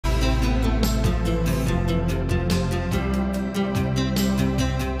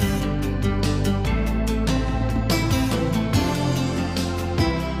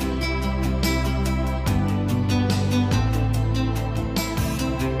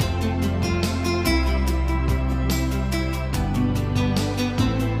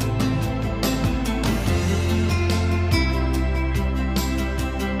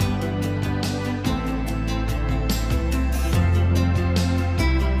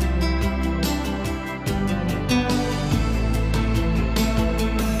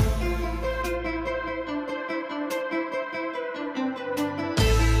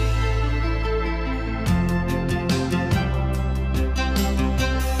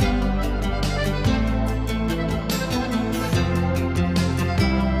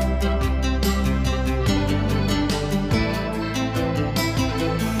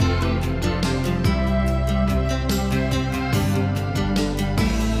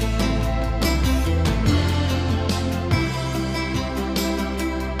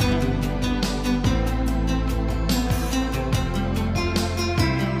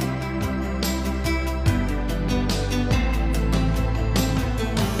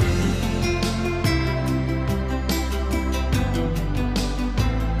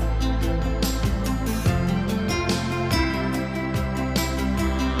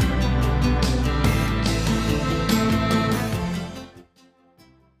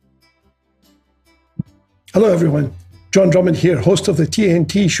Hello everyone, John Drummond here, host of the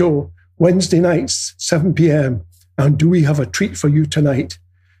TNT Show, Wednesday nights, 7 p.m. And do we have a treat for you tonight?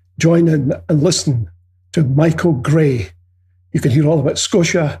 Join in and listen to Michael Gray. You can hear all about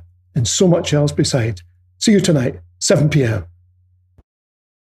Skotia and so much else beside. See you tonight, 7 p.m.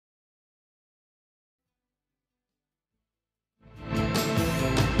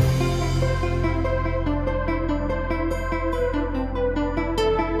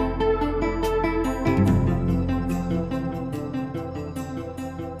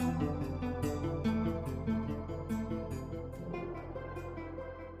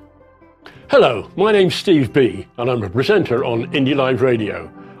 Hello, my name's Steve B, and I'm a presenter on IndyLive Radio.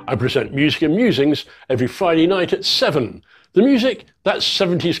 I present Music and Musings every Friday night at 7. The music, that's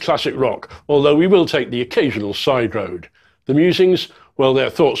 70s classic rock, although we will take the occasional side road. The musings, well, they're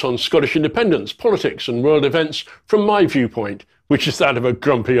thoughts on Scottish independence, politics and world events from my viewpoint, which is that of a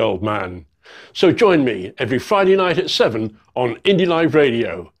grumpy old man. So join me every Friday night at 7 on IndyLive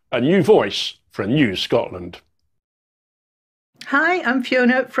Radio, a new voice for a new Scotland. Hi, I'm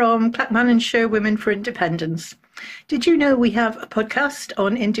Fiona from Clackmannan Show Women for Independence. Did you know we have a podcast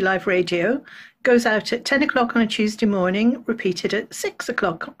on IndyLive Radio? Goes out at 10 o'clock on a Tuesday morning, repeated at 6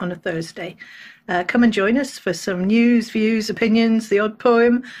 o'clock on a Thursday. Come and join us for some news, views, opinions, the odd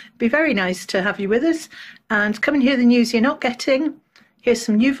poem. Be very nice to have you with us. And come and hear the news you're not getting. Here's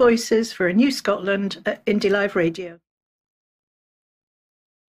some new voices for a new Scotland at IndyLive Radio.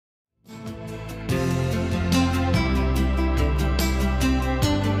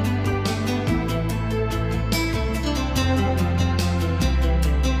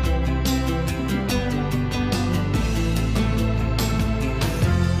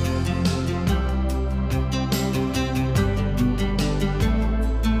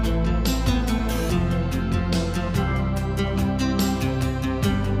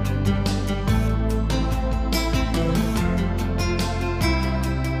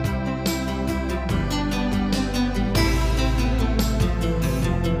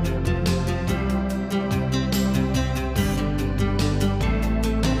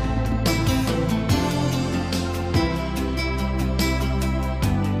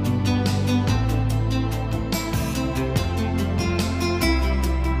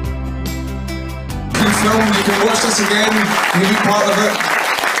 Film, you can watch this again, you can be part of it.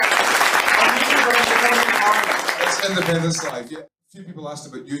 It's Independence Live, yeah. A few people asked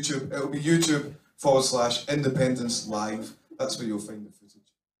about YouTube. It'll be YouTube/Independence Live. That's where you'll find the footage.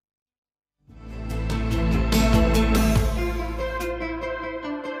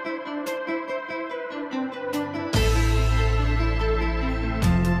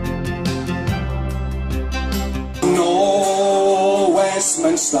 No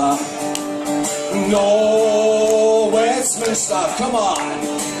Westminster. No Westminster, come on.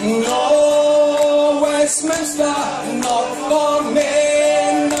 No Westminster, not for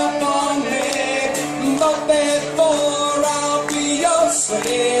me, not for me. But therefore I'll be your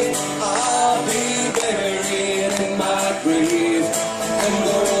slave. I'll be buried in my grave and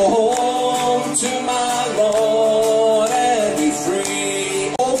go home to my Lord and be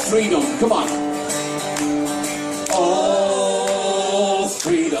free. Oh, freedom, come on. Oh,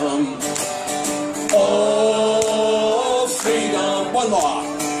 freedom. Oh, freedom, one more.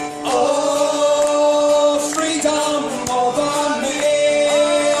 Oh, freedom over me.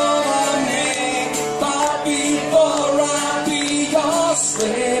 But before I be your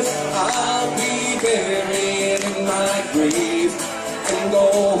slave, I'll be buried in my grave and go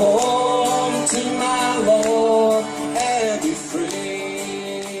home to my Lord and be free.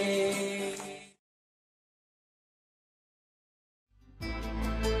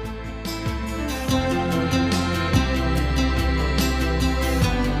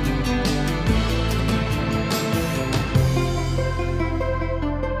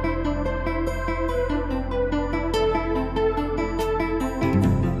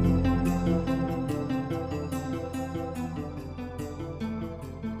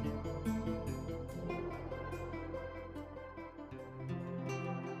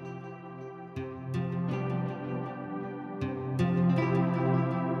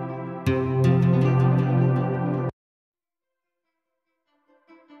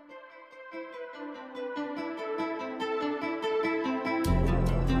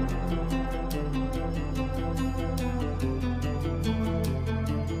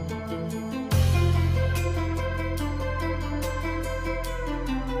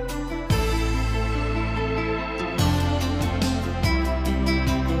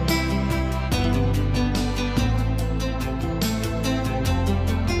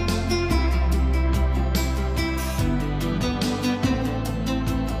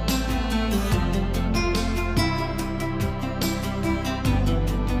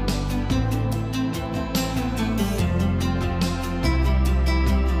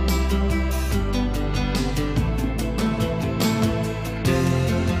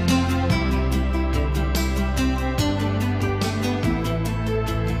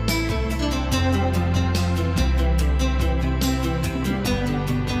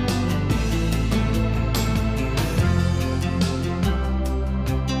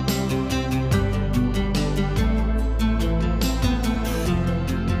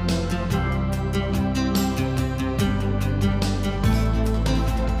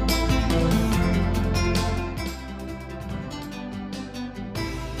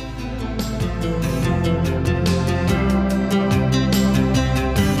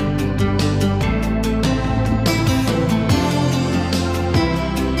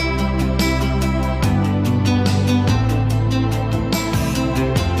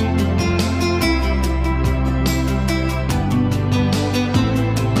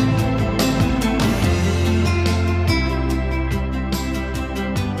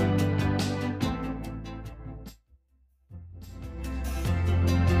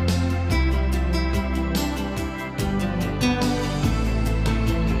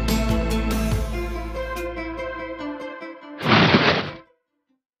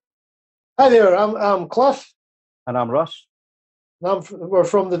 Hi there, I'm Cliff. And I'm Russ. And we're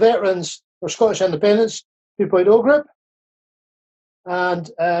from the Veterans for Scottish Independence 2.0 group. And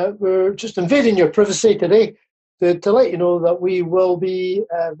we're just invading your privacy today to let you know that we will be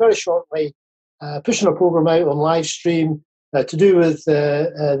very shortly pushing a programme out on live stream to do with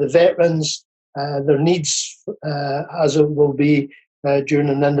the veterans, their needs as it will be during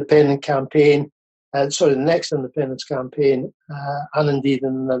an independent campaign, the next independence campaign, and indeed in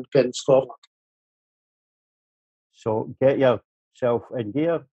an independent Scotland. So get yourself in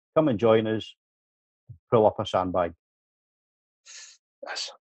gear, come and join us, pull up a sandbag. Yes.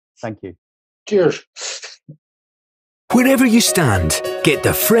 Thank you. Cheers. Wherever you stand, get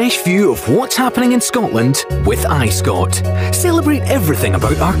the fresh view of what's happening in Scotland with iScot. Celebrate everything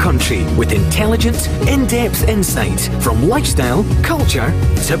about our country with intelligent, in-depth insight from lifestyle, culture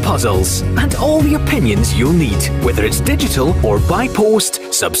to puzzles, and all the opinions you'll need. Whether it's digital or by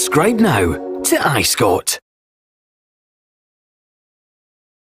post, subscribe now to iScot.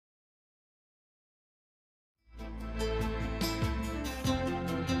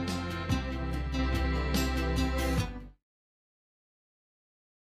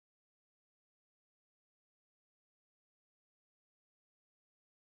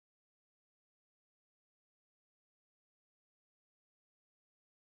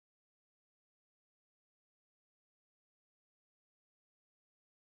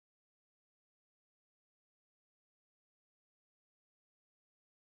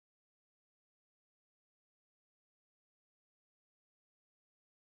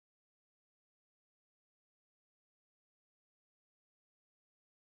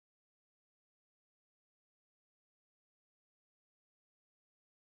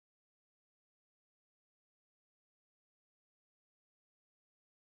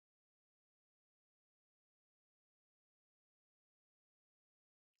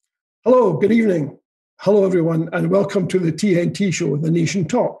 Hello, good evening. Hello, everyone, and welcome to the TNT Show, The Nation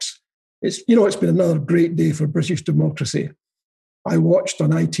Talks. It's been another great day for British democracy. I watched on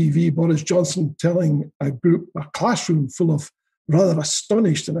ITV Boris Johnson telling a classroom full of rather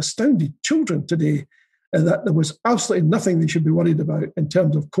astonished and astounded children today that there was absolutely nothing they should be worried about in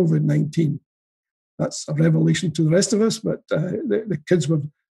terms of COVID-19. That's a revelation to the rest of us, but the kids were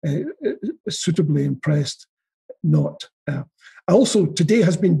suitably impressed not. Also, today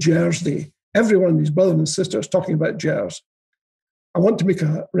has been GERS Day. Everyone, his brothers and sisters, talking about GERS. I want to make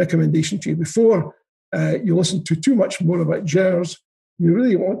a recommendation to you. Before you listen to too much more about GERS, you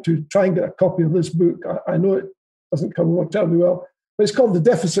really want to try and get a copy of this book. I know it doesn't come over terribly well, but it's called The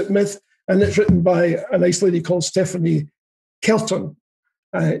Deficit Myth, and it's written by a nice lady called Stephanie Kelton.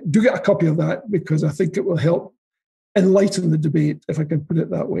 Do get a copy of that, because I think it will help enlighten the debate, if I can put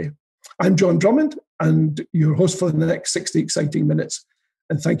it that way. I'm John Drummond, and your host for the next 60 exciting minutes.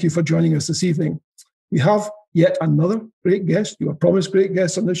 And thank you for joining us this evening. We have yet another great guest. You were promised great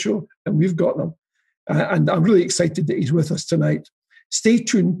guests on the show, and we've got them. And I'm really excited that he's with us tonight. Stay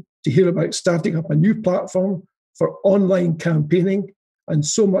tuned to hear about starting up a new platform for online campaigning and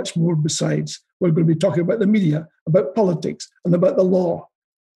so much more besides. We're going to be talking about the media, about politics, and about the law.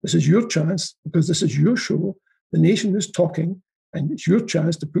 This is your chance, because this is your show. The nation is talking, and it's your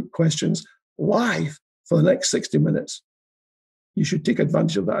chance to put questions live for the next 60 minutes. You should take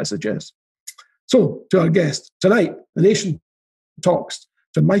advantage of that, I suggest. So, to our guest tonight, the nation talks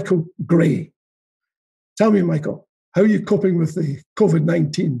to Michael Gray. Tell me, Michael, how are you coping with the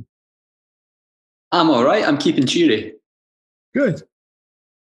COVID-19? I'm all right. I'm keeping cheery. Good.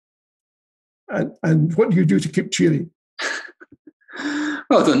 And what do you do to keep cheery?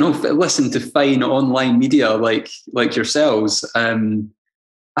 Well, I don't know. Listen to fine online media like yourselves.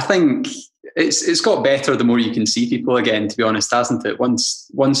 I think it's got better the more you can see people again, to be honest, hasn't it? Once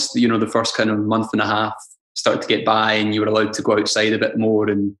the first kind of month and a half started to get by and you were allowed to go outside a bit more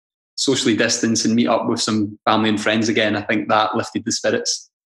and socially distance and meet up with some family and friends again, I think that lifted the spirits.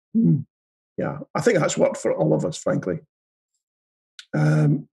 Yeah, I think that's worked for all of us, frankly.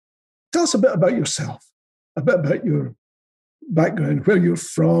 Tell us a bit about yourself, a bit about your background, where you're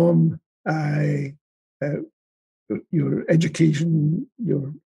from, your education,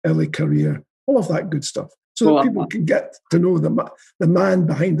 your early career, all of that good stuff, so that people can get to know the man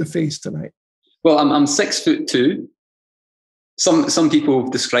behind the face tonight. Well, I'm 6'2". Some people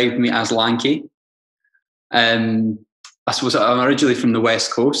have described me as lanky. I suppose I'm originally from the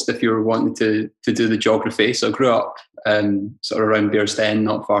West Coast, if you were wanting to do the geography. So I grew up sort of around Bheò-Shruthaidhean,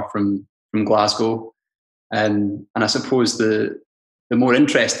 not far from Glasgow. And I suppose the more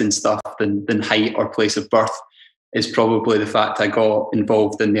interesting stuff than height or place of birth is probably the fact I got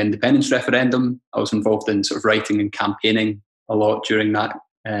involved in the independence referendum. I was involved in sort of writing and campaigning a lot during that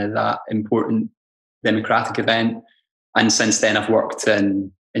that important democratic event. And since then, I've worked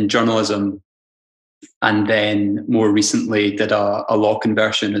in journalism, and then more recently did a law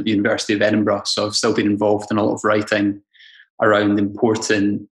conversion at the University of Edinburgh. So I've still been involved in a lot of writing around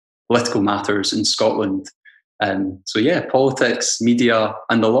important political matters in Scotland. So yeah, politics, media,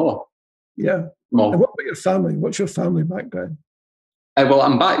 and the law. Yeah. And what about your family? What's your family background? Well,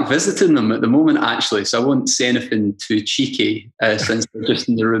 I'm back visiting them at the moment, actually, so I won't say anything too cheeky since they're just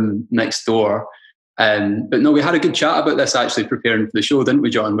in the room next door. But no, we had a good chat about this actually preparing for the show, didn't we,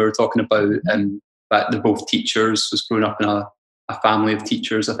 John? We were talking about that they're both teachers. Was growing up in a family of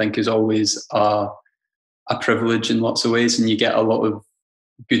teachers, I think, is always a privilege in lots of ways, and you get a lot of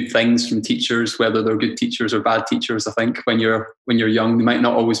good things from teachers, whether they're good teachers or bad teachers. I think when you're young, they might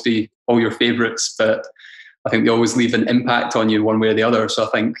not always be all your favourites, but I think they always leave an impact on you one way or the other. So I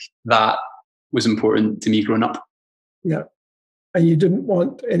think that was important to me growing up. Yeah. And you didn't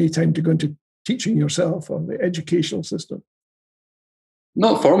want any time to go into teaching yourself or the educational system?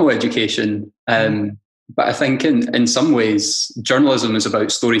 Not formal education, but I think in some ways, journalism is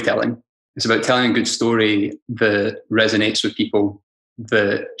about storytelling. It's about telling a good story that resonates with people,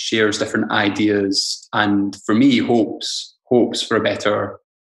 that shares different ideas, and for me, hopes for a better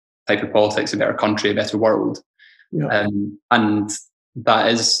type of politics, a better country, a better world. Yeah. And that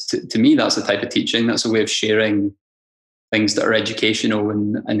is, to me, that's the type of teaching. That's a way of sharing things that are educational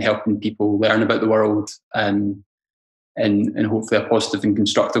and helping people learn about the world in hopefully a positive and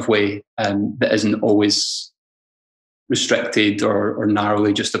constructive way that isn't always restricted or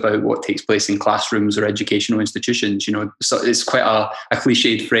narrowly just about what takes place in classrooms or educational institutions. You know, so it's quite a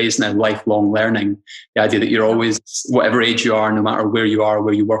cliched phrase now, lifelong learning. The idea that you're always, whatever age you are, no matter where you are,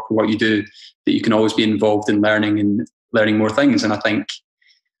 where you work or what you do, that you can always be involved in learning and learning more things. And I think,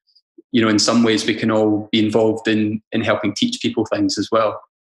 you know, in some ways we can all be involved in helping teach people things as well.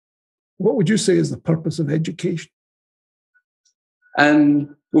 What would you say is the purpose of education?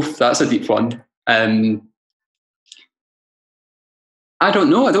 That's a deep one. I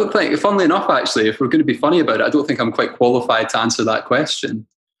don't know. I don't think, funnily enough, actually, if we're going to be funny about it, I don't think I'm quite qualified to answer that question.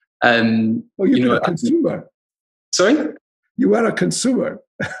 You're a consumer. Sorry? You are a consumer.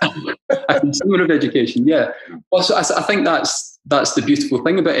 A consumer of education, yeah. Well, so I think that's the beautiful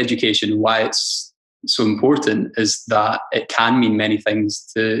thing about education, why it's so important, is that it can mean many things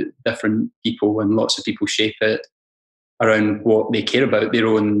to different people, and lots of people shape it around what they care about, their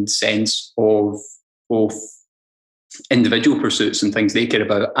own sense of both individual pursuits and things they care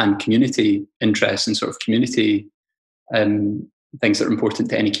about, and community interests and sort of community things that are important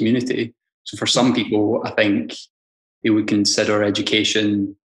to any community. So for some people, I think they would consider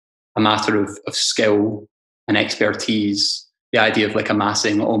education a matter of skill and expertise, the idea of like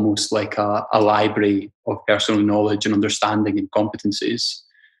amassing almost like a library of personal knowledge and understanding and competencies.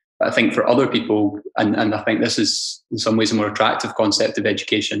 But I think for other people, and I think this is in some ways a more attractive concept of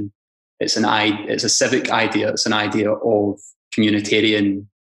education, it's a civic idea. It's an idea of communitarian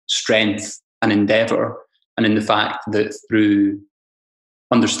strength and endeavour, and in the fact that through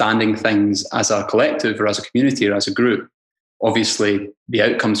understanding things as a collective or as a community or as a group, obviously the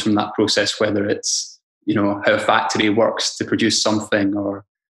outcomes from that process, whether it's, you know, how a factory works to produce something, or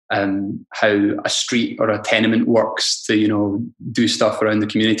how a street or a tenement works to, you know, do stuff around the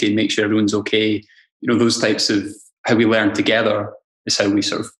community and make sure everyone's okay, you know, those types of how we learn together is how we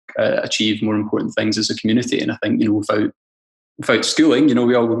sort of achieve more important things as a community. And I think, you know, without schooling, you know,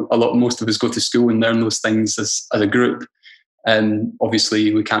 most of us go to school and learn those things as a group, and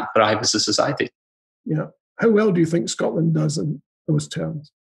obviously we can't thrive as a society. Yeah. How well do you think Scotland does in those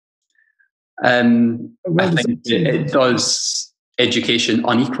terms? I think it does education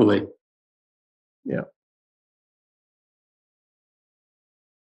unequally. Yeah.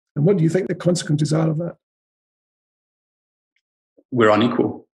 And what do you think the consequences are of that? We're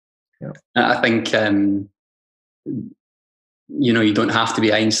unequal. Yeah. I think, you know, you don't have to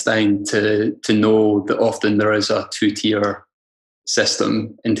be Einstein to know that often there is a two-tier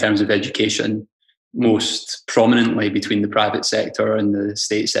system in terms of education, most prominently between the private sector and the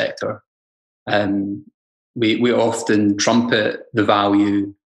state sector. We often trumpet the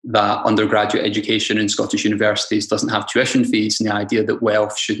value that undergraduate education in Scottish universities doesn't have tuition fees, and the idea that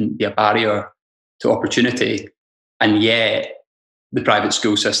wealth shouldn't be a barrier to opportunity. And yet the private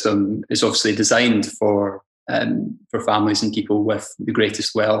school system is obviously designed for families and people with the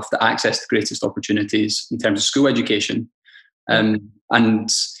greatest wealth to access the greatest opportunities in terms of school education. And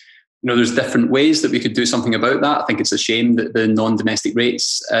there's different ways that we could do something about that. I think it's a shame that the non-domestic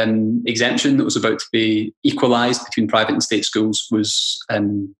rates exemption that was about to be equalised between private and state schools was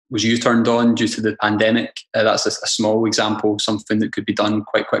U-turned on due to the pandemic. That's a small example of something that could be done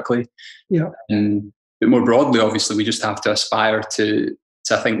quite quickly. Yeah. But more broadly, obviously, we just have to aspire to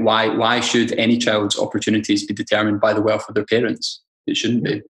I think, why should any child's opportunities be determined by the wealth of their parents? It shouldn't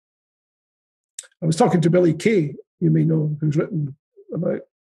be. I was talking to Billy Kay, you may know, who's written about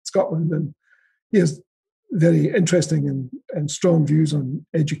Scotland, and he has very interesting and strong views on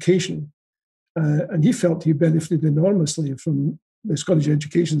education. And he felt he benefited enormously from the Scottish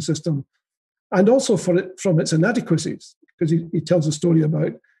education system, and also from its inadequacies, because he tells a story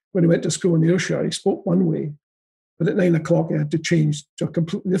about when he went to school in Ayrshire, he spoke one way, but at 9 o'clock he had to change to a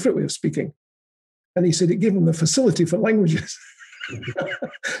completely different way of speaking. And he said it gave him the facility for languages.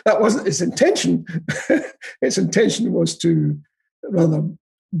 That wasn't its intention. Its intention was to rather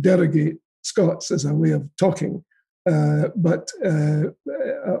derogate Scots as a way of talking, or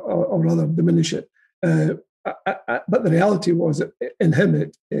rather diminish it. But the reality was that in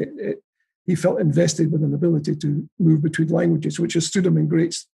him, he felt invested with an ability to move between languages, which has stood him in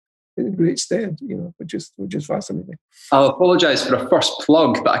great stead, which is fascinating. I'll apologise for a first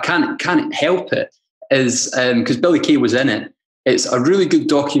plug, but I can't help it. Is because Billy Kay was in it. It's a really good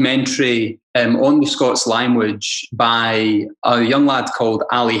documentary on the Scots language by a young lad called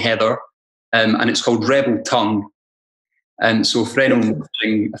Ali Heather, and it's called Rebel Tongue. And so for anyone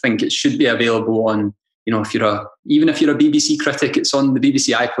watching, I think it should be available on, even if you're a BBC critic, it's on the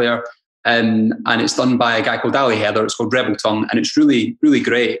BBC iPlayer, and it's done by a guy called Ali Heather. It's called Rebel Tongue, and it's really, really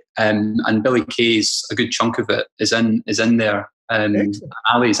great. And Billy Kay's, a good chunk of it is in there.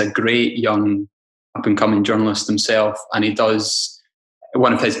 Ali's a great young up-and-coming journalist himself, and he does,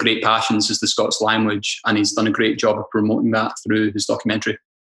 one of his great passions is the Scots language, and he's done a great job of promoting that through his documentary.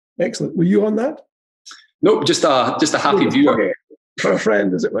 Excellent. Were you on that? Nope, just a happy viewer. Okay. For a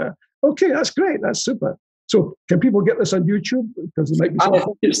friend, as it were. Okay, that's great. That's super. So can people get this on YouTube? Because it might be. I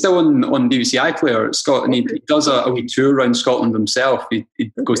think it's still on BBC iPlayer. Scott, and he does a wee tour around Scotland himself. He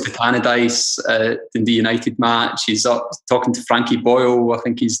goes to Canadice, Dundee United match. He's up talking to Frankie Boyle. I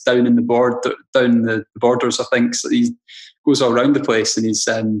think he's down in the borders. I think so. He goes all around the place, and he's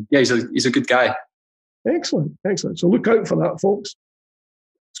a good guy. Excellent. So look out for that, folks.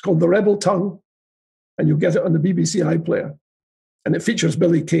 It's called The Rebel Tongue, and you'll get it on the BBC iPlayer, and it features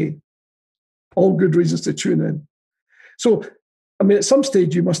Billy Kay. All good reasons to tune in. So, at some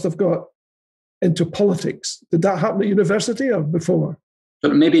stage you must have got into politics. Did that happen at university or before?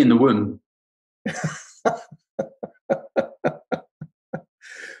 But maybe in the womb.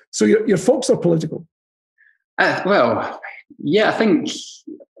 So your folks are political? Well, yeah, I think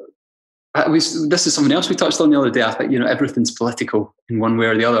this is something else we touched on the other day. I think, everything's political in one way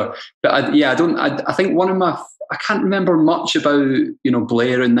or the other. But I think one of I can't remember much about,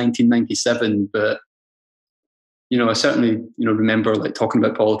 Blair in 1997, but, I certainly, remember like talking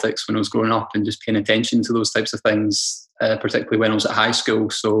about politics when I was growing up and just paying attention to those types of things, particularly when I was at high school.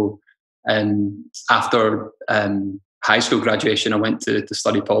 So after high school graduation, I went to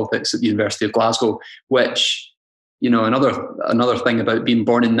study politics at the University of Glasgow, which, another thing about being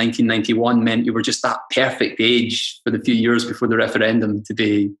born in 1991 meant you were just that perfect age for the few years before the referendum to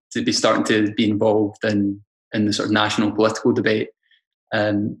be starting to be involved in the sort of national political debate.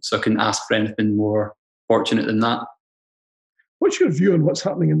 So I couldn't ask for anything more fortunate than that. What's your view on what's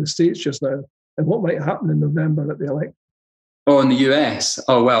happening in the States just now and what might happen in November at the election? Oh, in the US?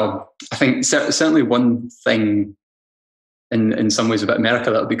 Oh, well, I think certainly one thing in some ways about America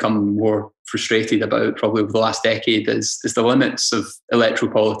that I've become more frustrated about probably over the last decade is the limits of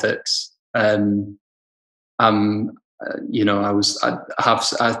electoral politics. I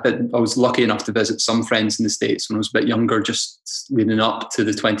was lucky enough to visit some friends in the States when I was a bit younger, just leading up to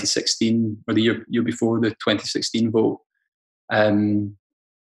the 2016 or the year before the 2016 vote. And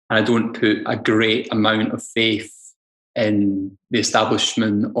I don't put a great amount of faith in the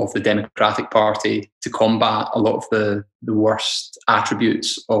establishment of the Democratic Party to combat a lot of the worst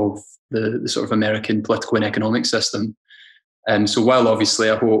attributes of the sort of American political and economic system. So while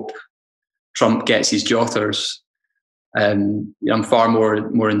obviously I hope Trump gets his jotters, I'm far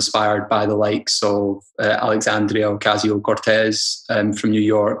more inspired by the likes of Alexandria Ocasio-Cortez from New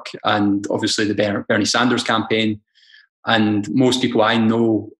York, and obviously the Bernie Sanders campaign. And most people I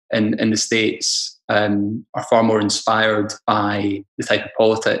know in the States are far more inspired by the type of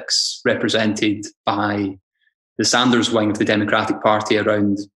politics represented by the Sanders wing of the Democratic Party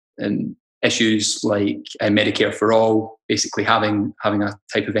around issues like Medicare for all, basically having a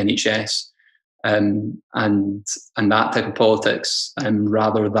type of NHS. and that type of politics,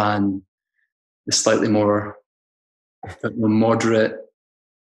 rather than the slightly more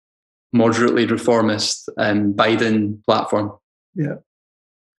moderately reformist Biden platform. Yeah.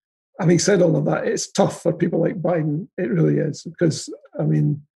 Having said all of that, it's tough for people like Biden. It really is, because I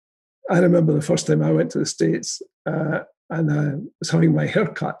mean, I remember the first time I went to the States, and I was having my hair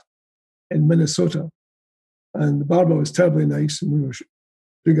cut in Minnesota, and the barber was terribly nice, and we were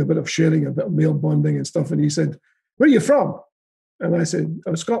doing a bit of sharing, a bit of male bonding and stuff. And he said, "Where are you from?" And I said,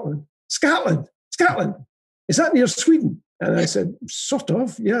 "Oh, Scotland." Scotland. Is that near Sweden? And I said, "Sort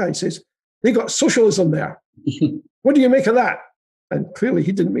of, yeah." He says, "They got socialism there. What do you make of that?" And clearly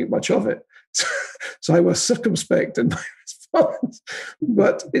he didn't make much of it. So I was circumspect in my response.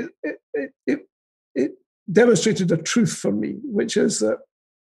 But it demonstrated a truth for me, which is that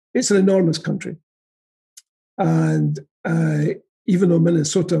it's an enormous country. And even though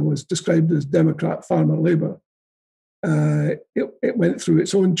Minnesota was described as Democrat, farmer, Labour, it went through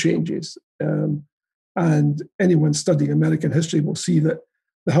its own changes. And anyone studying American history will see that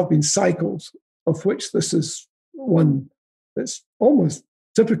there have been cycles, of which this is one that's almost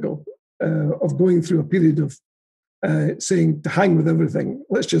typical of going through a period of saying, to hang with everything,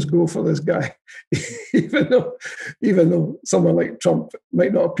 let's just go for this guy. even though someone like Trump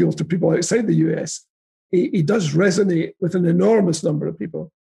might not appeal to people outside the US, he does resonate with an enormous number of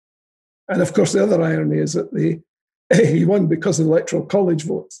people. And of course, the other irony is that he won because of the Electoral College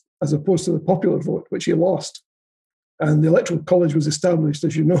votes, as opposed to the popular vote, which he lost. And the Electoral College was established,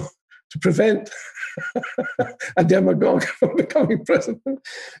 as you know, to prevent a demagogue from becoming president.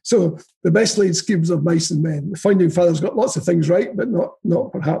 So the best laid schemes of mice and men. The Founding Fathers got lots of things right, but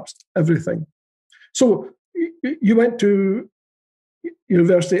not perhaps everything. So you went to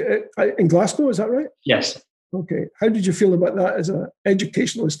university in Glasgow, is that right? Yes. Okay. How did you feel about that as an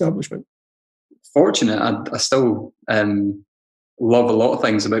educational establishment? Fortunate. I still love a lot of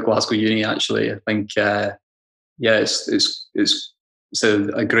things about Glasgow Uni, actually. I think, it's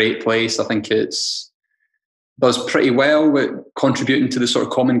a great place. I think it does pretty well with contributing to the sort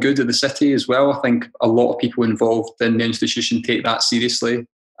of common good of the city as well. I think a lot of people involved in the institution take that seriously,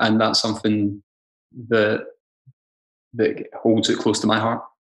 and that's something that holds it close to my heart.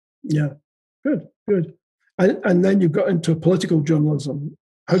 Yeah, good. And then you got into political journalism.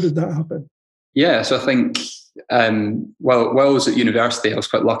 How did that happen? Yeah, so I think while I was at university, I was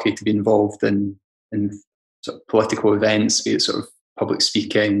quite lucky to be involved in sort of political events, be it sort of public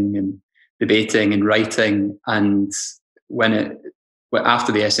speaking and debating and writing. And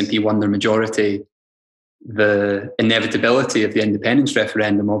after the SNP won their majority, the inevitability of the independence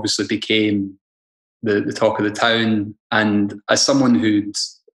referendum obviously became the talk of the town. And as someone who'd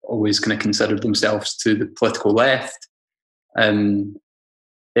always kind of considered themselves to the political left,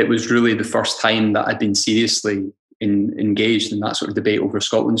 it was really the first time that I'd been seriously engaged in that sort of debate over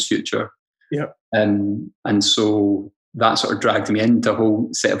Scotland's future. Yeah. And so that sort of dragged me into a whole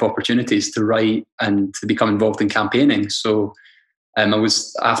set of opportunities to write and to become involved in campaigning. So I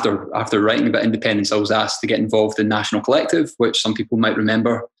was, after writing about independence, I was asked to get involved in National Collective, which some people might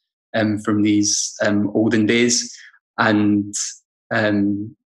remember from these olden days. And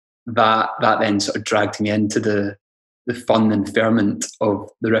that then sort of dragged me into the fun and ferment of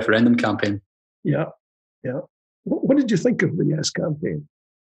the referendum campaign. Yeah. What did you think of the Yes campaign?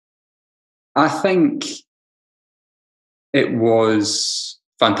 I think it was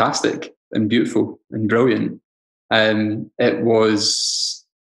fantastic and beautiful and brilliant. It was,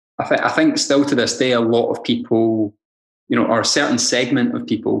 I think still to this day, a lot of people, or a certain segment of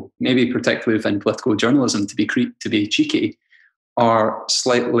people, maybe particularly within political journalism, to be cheeky, are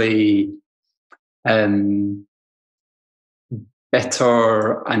slightly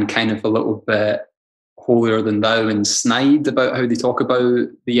bitter and kind of a little bit holier than thou and snide about how they talk about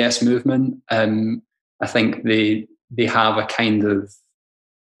the Yes movement. I think they have a kind of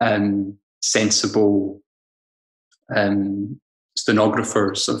sensible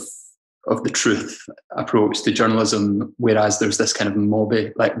stenographers of the truth approach to journalism, whereas there's this kind of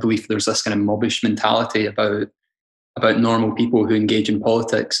belief there's this kind of mobbish mentality about normal people who engage in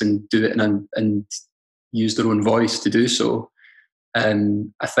politics and do it and use their own voice to do so.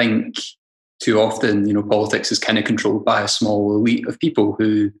 I think too often, politics is kind of controlled by a small elite of people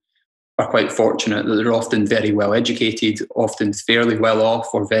who are quite fortunate that they're often very well educated, often fairly well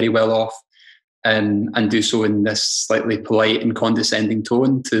off or very well off, and do so in this slightly polite and condescending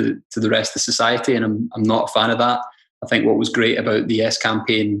tone to the rest of society. And I'm not a fan of that. I think what was great about the Yes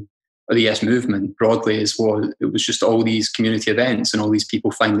campaign or the Yes movement broadly it was just all these community events and all these people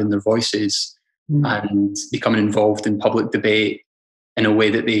finding their voices and becoming involved in public debate in a way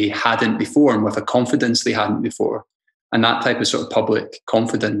that they hadn't before, and with a confidence they hadn't before. And that type of sort of public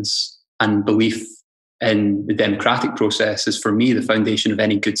confidence and belief in the democratic process is, for me, the foundation of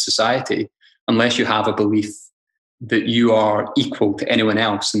any good society. Unless you have a belief that you are equal to anyone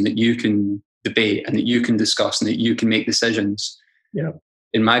else and that you can debate and that you can discuss and that you can make decisions,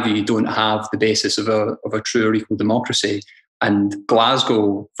 in my view, you don't have the basis of a true or equal democracy. And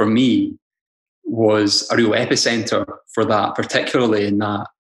Glasgow, for me, was a real epicenter for that, particularly in that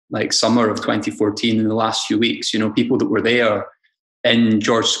like summer of 2014, in the last few weeks. You know, people that were there in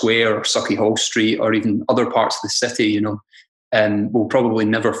George Square or Sauchiehall Street or even other parts of the city, you know, will probably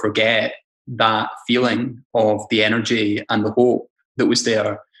never forget that feeling of the energy and the hope that was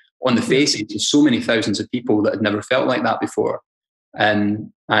there on the faces of so many thousands of people that had never felt like that before.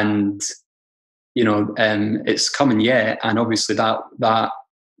 And you know, it's coming yet, and obviously that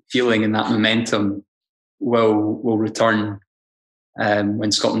feeling and that momentum will return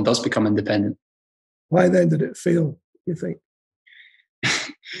when Scotland does become independent. Why then did it fail, you think?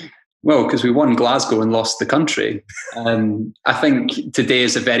 Well, because we won Glasgow and lost the country. I think today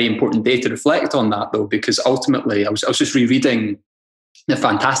is a very important day to reflect on that, though, because ultimately I was just rereading the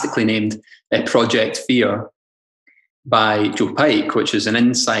fantastically named Project Fear by Joe Pike, which is an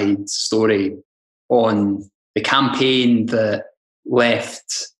inside story on the campaign that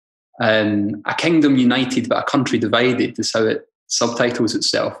left a kingdom united but a country divided, is how it subtitles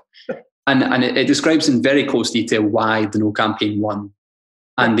itself. And it describes in very close detail why the No campaign won.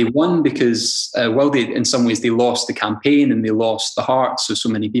 And they won because, in some ways, they lost the campaign and they lost the hearts of so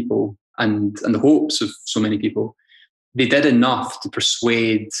many people and the hopes of so many people. They did enough to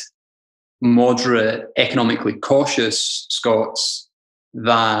persuade moderate, economically cautious Scots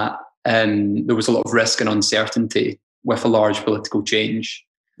that there was a lot of risk and uncertainty with a large political change.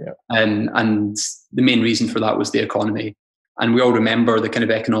 Yeah. And the main reason for that was the economy. And we all remember the kind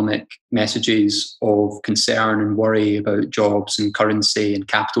of economic messages of concern and worry about jobs and currency and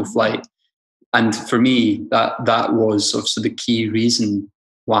capital flight. And for me, that was also the key reason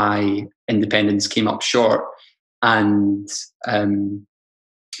why independence came up short, and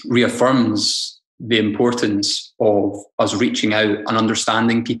reaffirms the importance of us reaching out and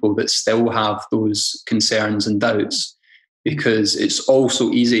understanding people that still have those concerns and doubts, because it's all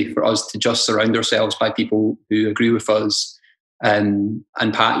so easy for us to just surround ourselves by people who agree with us and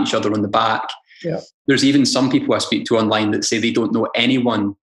pat each other on the back. Yeah. There's even some people I speak to online that say they don't know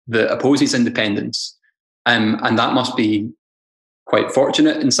anyone that opposes independence. And that must be quite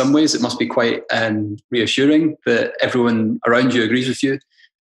fortunate in some ways. It must be quite reassuring that everyone around you agrees with you.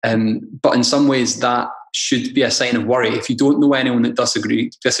 But in some ways, that should be a sign of worry. If you don't know anyone that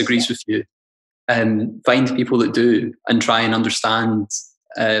disagrees with you, find people that do and try and understand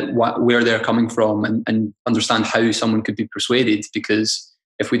where they're coming from and understand how someone could be persuaded. Because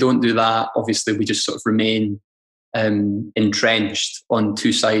if we don't do that, obviously we just sort of remain entrenched on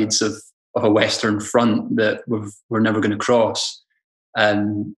two sides of a Western front that we're never going to cross.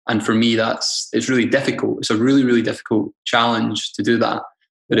 And for me, it's really difficult. It's a really, really difficult challenge to do that.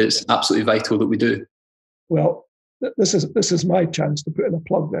 But it's absolutely vital that we do. Well, this is my chance to put in a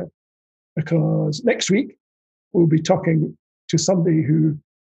plug then, because next week we'll be talking to somebody who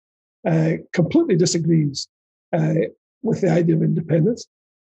completely disagrees with the idea of independence.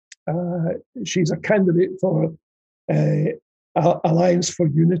 She's a candidate for Alliance for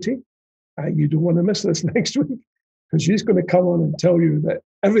Unity. You don't want to miss this next week, because she's going to come on and tell you that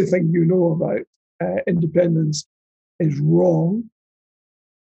everything you know about independence is wrong.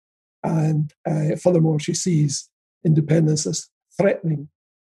 And furthermore, she sees independence as threatening.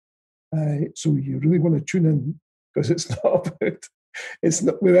 So you really want to tune in, because it's not about,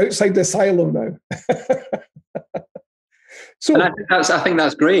 we're outside the silo now. So, and I think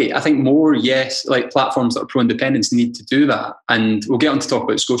that's great. I think more, like platforms that are pro-independence need to do that. And we'll get on to talk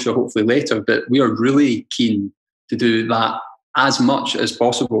about Scotia hopefully later, but we are really keen to do that as much as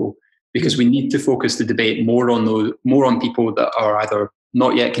possible, because we need to focus the debate more on people that are either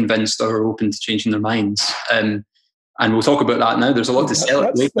not yet convinced or open to changing their minds. And we'll talk about that now. There's a lot to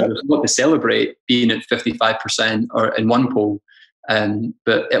celebrate. There's a lot to celebrate being at 55% or in one poll,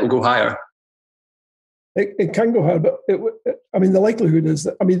 but it will go higher. It can go higher, but the likelihood is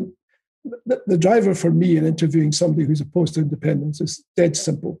that, the driver for me in interviewing somebody who's opposed to independence is dead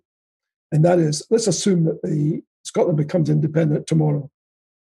simple. And that is, let's assume that Scotland becomes independent tomorrow.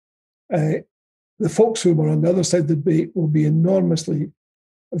 The folks who are on the other side of the debate will be enormously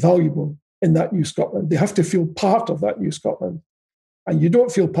valuable in that new Scotland. They have to feel part of that new Scotland. And you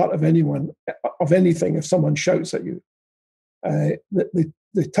don't feel part of anything if someone shouts at you.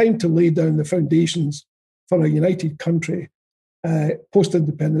 The time to lay down the foundations for a united country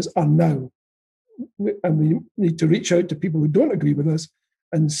post-independence are now. And we need to reach out to people who don't agree with us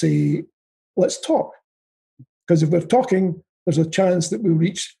and say, let's talk. Because if we're talking, there's a chance that we'll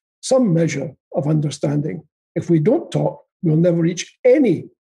reach some measure of understanding. If we don't talk, we'll never reach any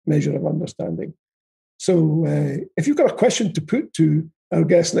measure of understanding. So if you've got a question to put to our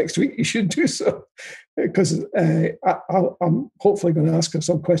guest next week, you should do so, because I'm hopefully going to ask her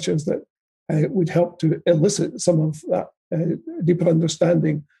some questions that would help to elicit some of that deeper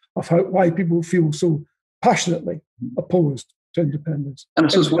understanding of why people feel so passionately opposed to independence. And I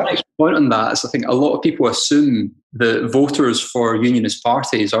suppose one next point on that is I think a lot of people assume that voters for unionist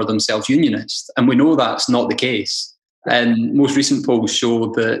parties are themselves unionist, and we know that's not the case. And most recent polls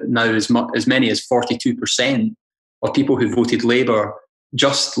show that now as many as 42% of people who voted Labour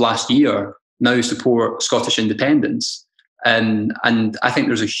just last year now support Scottish independence. And I think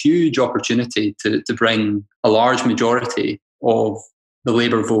there's a huge opportunity to bring a large majority of the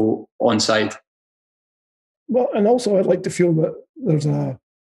Labour vote on side. Well, and also I'd like to feel that there's a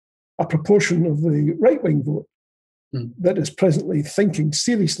proportion of the right-wing vote that is presently thinking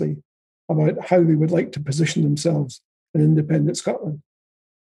seriously about how they would like to position themselves in independent Scotland.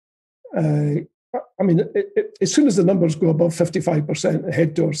 I mean, as soon as the numbers go above 55% and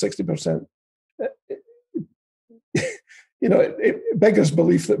head towards 60%, it beggars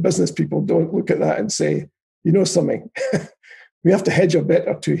belief that business people don't look at that and say, you know something, we have to hedge a bet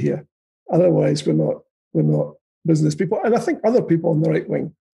or two here. Otherwise, we're not business people. And I think other people on the right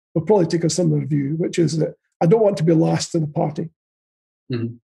wing will probably take a similar view, which is that I don't want to be last to the party.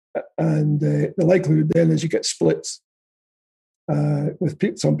 Mm-hmm. And the likelihood then is you get splits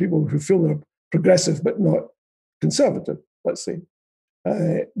with some people who feel they're progressive but not conservative, let's say,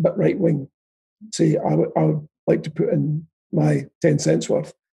 but right wing. Say, I would like to put in my 10 cents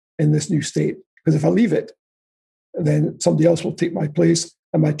worth in this new state, because if I leave it, then somebody else will take my place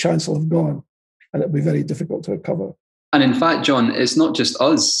and my chance will have gone, and it'll be very difficult to recover. And in fact, John, it's not just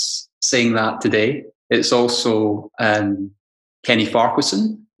us saying that today. It's also Kenny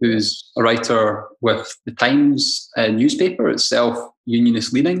Farquharson, who's a writer with the Times newspaper itself,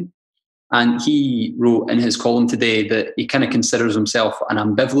 unionist leaning. And he wrote in his column today that he kind of considers himself an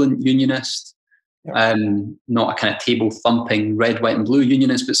ambivalent unionist, not a kind of table-thumping red, white and blue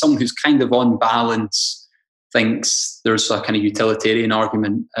unionist, but someone who's kind of on balance thinks there's a kind of utilitarian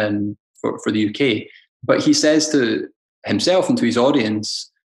argument for the UK. But he says to himself and to his audience,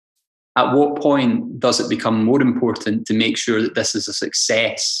 at what point does it become more important to make sure that this is a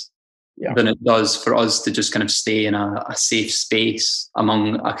success than it does for us to just kind of stay in a safe space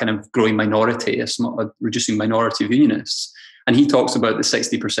among a kind of growing minority, a reducing minority of unionists? And he talks about the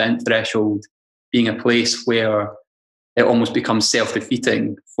 60% threshold being a place where it almost becomes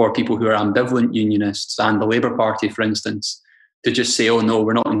self-defeating for people who are ambivalent unionists and the Labour Party, for instance, to just say, oh no,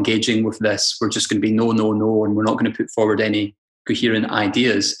 we're not engaging with this. We're just going to be no, and we're not going to put forward any coherent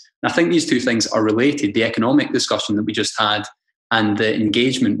ideas. And I think these two things are related, the economic discussion that we just had and the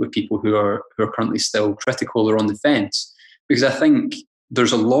engagement with people who are currently still critical or on the fence. Because I think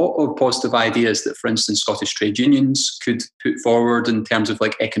there's a lot of positive ideas that, for instance, Scottish trade unions could put forward in terms of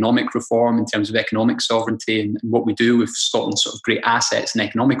like economic reform, in terms of economic sovereignty and what we do with Scotland's sort of great assets and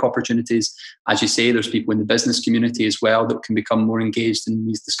economic opportunities. As you say, there's people in the business community as well that can become more engaged in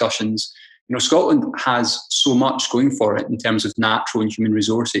these discussions. You know, Scotland has so much going for it in terms of natural and human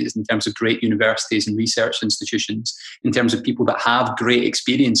resources, in terms of great universities and research institutions, in terms of people that have great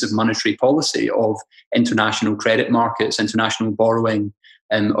experience of monetary policy, of international credit markets, international borrowing,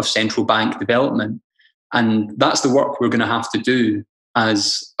 of central bank development. And that's the work we're going to have to do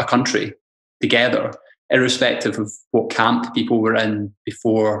as a country together, irrespective of what camp people were in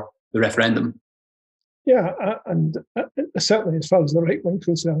before the referendum. Yeah, and certainly as far as the right wing is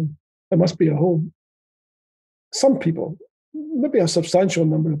concerned, there must be some people, maybe a substantial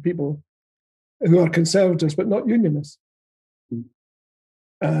number of people who are conservatives but not unionists.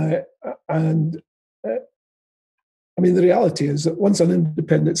 I mean, the reality is that once an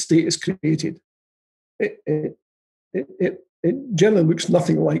independent state is created, it generally looks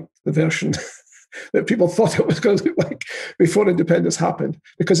nothing like the version that people thought it was going to look like before independence happened,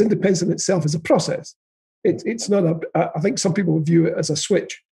 because independence in itself is a process. It's not I think some people view it as a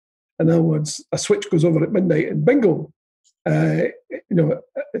switch. In other words, a switch goes over at midnight and bingo. I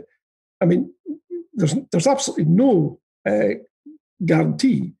mean, there's absolutely no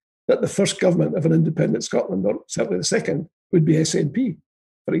guarantee that the first government of an independent Scotland, or certainly the second, would be SNP,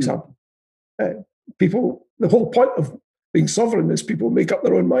 for example. The whole point of being sovereign is people make up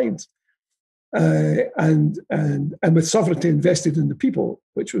their own minds. And with sovereignty invested in the people,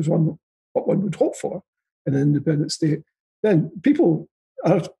 which was what one would hope for in an independent state, then people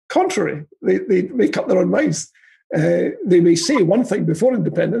are contrary. They make up their own minds. They may say one thing before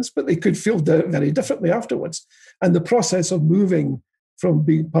independence, but they could feel very differently afterwards. And the process of moving from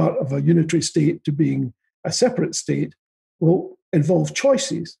being part of a unitary state to being a separate state will involve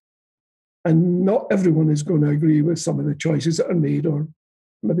choices. And not everyone is going to agree with some of the choices that are made, or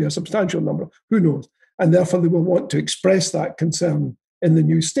maybe a substantial number, who knows? And therefore they will want to express that concern in the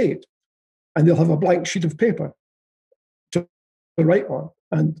new state. And they'll have a blank sheet of paper to write on.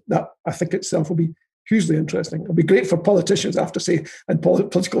 And that, I think itself, will be hugely interesting. It'll be great for politicians, I have to say, and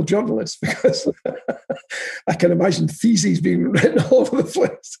political journalists, because I can imagine theses being written all over the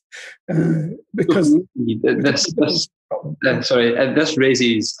place. Because this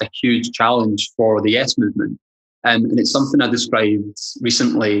raises a huge challenge for the Yes movement. And it's something I described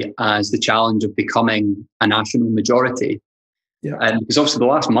recently as the challenge of becoming a national majority. Yeah. Because obviously the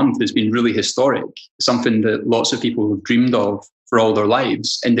last month has been really historic, something that lots of people have dreamed of for all their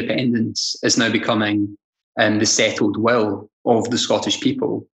lives. Independence is now becoming the settled will of the Scottish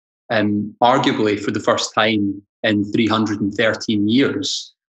people. Arguably for the first time in 313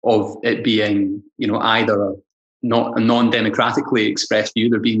 years of it being, either a non-democratically expressed view,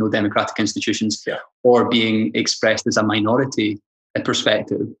 there being no democratic institutions, or being expressed as a minority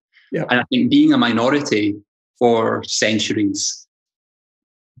perspective. Yeah. And I think being a minority for centuries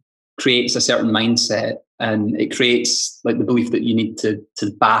creates a certain mindset, and it creates like the belief that you need to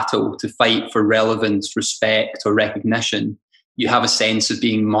battle, to fight for relevance, respect, or recognition. You have a sense of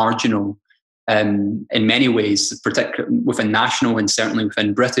being marginal in many ways, particularly within national and certainly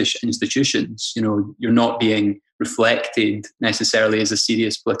within British institutions. You're not being reflected necessarily as a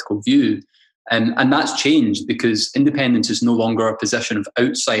serious political view. And that's changed because independence is no longer a position of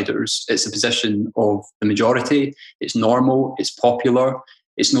outsiders. It's a position of the majority. It's normal. It's popular.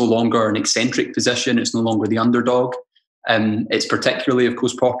 It's no longer an eccentric position. It's no longer the underdog. It's particularly, of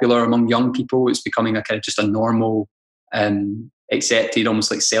course, popular among young people. It's becoming a kind of just a normal, accepted,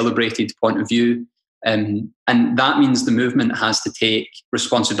 almost like celebrated point of view. And that means the movement has to take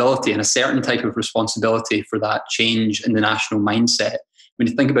responsibility, and a certain type of responsibility for that change in the national mindset. When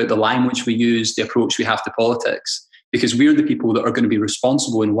you think about the language we use, the approach we have to politics, because we're the people that are going to be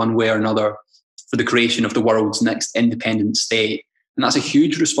responsible in one way or another for the creation of the world's next independent state. And that's a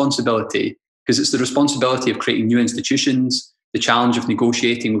huge responsibility, because it's the responsibility of creating new institutions, the challenge of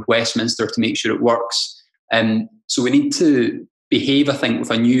negotiating with Westminster to make sure it works. So we need to behave, I think, with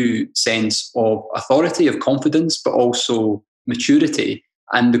a new sense of authority, of confidence, but also maturity.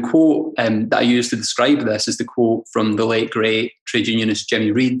 And the quote that I use to describe this is the quote from the late great trade unionist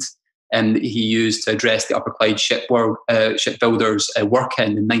Jimmy Reid, that he used to address the Upper Clyde shipbuilders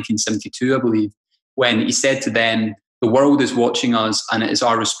work-in 1972, I believe, when he said to them, "The world is watching us, and it is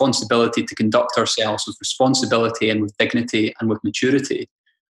our responsibility to conduct ourselves with responsibility and with dignity and with maturity."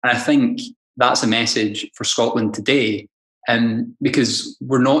 And I think that's a message for Scotland today. Because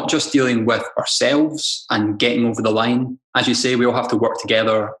we're not just dealing with ourselves and getting over the line. As you say, we all have to work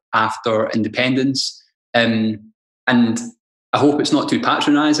together after independence. And I hope it's not too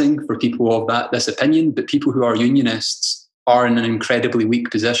patronising for people of this opinion, but people who are unionists are in an incredibly weak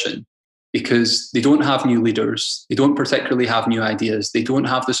position because they don't have new leaders. They don't particularly have new ideas. They don't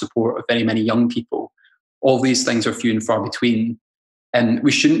have the support of very many young people. All these things are few and far between. And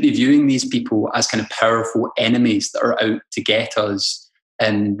we shouldn't be viewing these people as kind of powerful enemies that are out to get us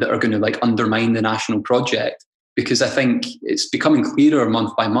and that are going to undermine the national project. Because I think it's becoming clearer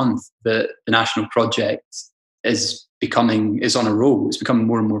month by month that the national project is on a roll. It's becoming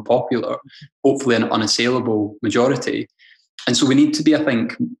more and more popular, hopefully an unassailable majority. And so we need to be, I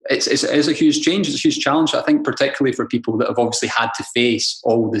think, it is a huge change. It's a huge challenge, I think, particularly for people that have obviously had to face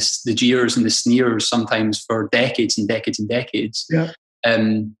all the jeers and the sneers sometimes for decades and decades and decades. Yeah.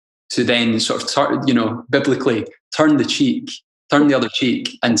 To then sort of, biblically turn the other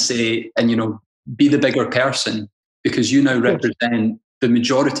cheek and say, and, be the bigger person, because you now represent the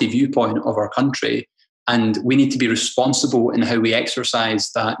majority viewpoint of our country. And we need to be responsible in how we exercise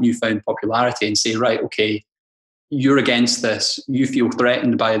that newfound popularity and say, right, okay, you're against this, you feel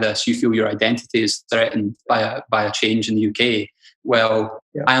threatened by this, you feel your identity is threatened by a change in the UK. Well,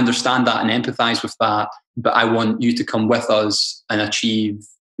 yeah. I understand that and empathise with that, but I want you to come with us and achieve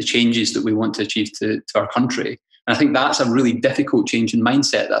the changes that we want to achieve to our country. And I think that's a really difficult change in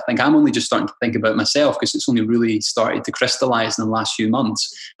mindset that I think I'm only just starting to think about myself, because it's only really started to crystallise in the last few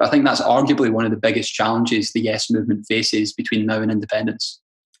months. But I think that's arguably one of the biggest challenges the Yes movement faces between now and independence.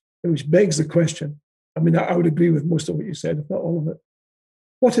 Which begs the question. I mean, I would agree with most of what you said, if not all of it.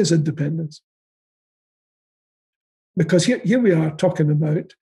 What is independence? Because here we are talking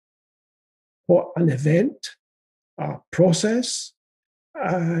about what an event, process.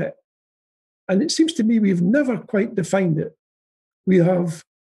 And it seems to me we've never quite defined it. We have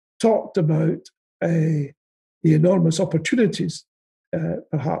talked about the enormous opportunities,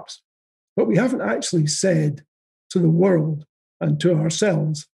 perhaps, but we haven't actually said to the world and to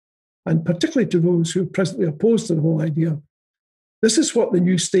ourselves, and particularly to those who are presently opposed to the whole idea, this is what the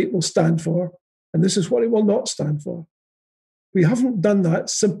new state will stand for, and this is what it will not stand for. We haven't done that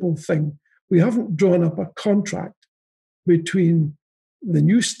simple thing. We haven't drawn up a contract between the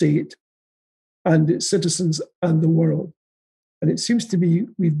new state and its citizens and the world. And it seems to me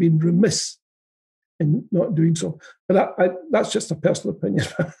we've been remiss in not doing so. But that's just a personal opinion.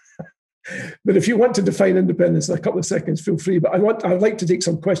 But if you want to define independence in a couple of seconds, feel free. But I'd like to take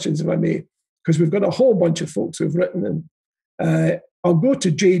some questions, if I may, because we've got a whole bunch of folks who've written in. I'll go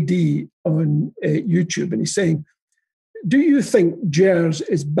to JD on YouTube, and he's saying, do you think GERS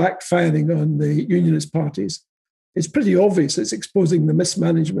is backfiring on the unionist parties? It's pretty obvious it's exposing the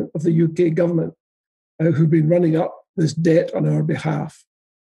mismanagement of the UK government, who've been running up this debt on our behalf.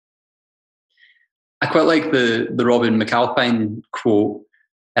 I quite like the Robin McAlpine quote,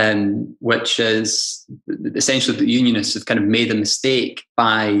 which is essentially the unionists have kind of made a mistake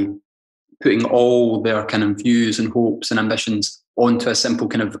by putting all their kind of views and hopes and ambitions onto a simple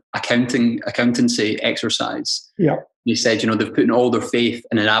kind of accountancy exercise. Yeah. He said, they've put all their faith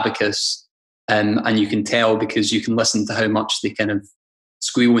in an abacus, and you can tell because you can listen to how much they kind of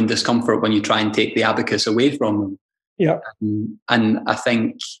squeal in discomfort when you try and take the abacus away from them. Yeah. And I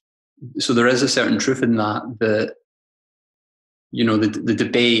think, so there is a certain truth in that the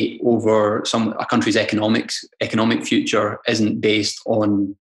debate over a country's economic future isn't based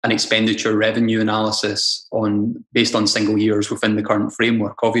on an expenditure revenue analysis based on single years within the current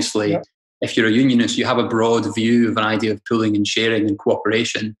framework. Obviously, if you're a unionist, you have a broad view of an idea of pooling and sharing and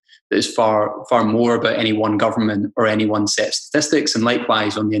cooperation that is far, far more about any one government or any one set of statistics. And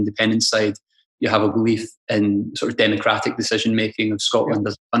likewise, on the independent side, you have a belief in sort of democratic decision-making of Scotland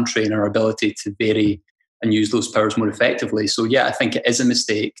as a country and our ability to vary and use those powers more effectively. So yeah, I think it is a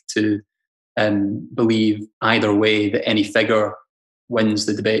mistake to believe either way that any figure wins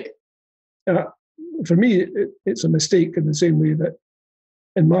the debate. For me, it's a mistake in the same way that,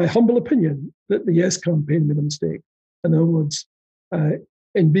 in my humble opinion, that the Yes campaign made a mistake. In other words,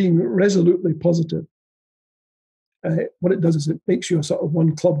 in being resolutely positive, what it does is it makes you a sort of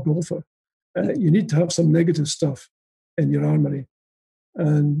one-club golfer. You need to have some negative stuff in your armoury.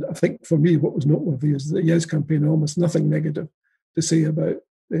 And I think for me, what was noteworthy is the Yes campaign had almost nothing negative to say about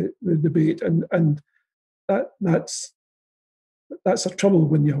the debate. And that's a trouble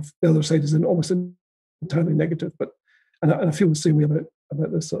when you have the other side is almost entirely negative. And I feel the same way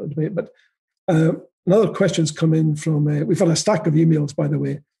about this sort of debate. But another question's come in from, we've had a stack of emails, by the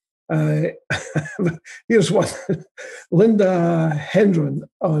way. Here's one. Linda Hendron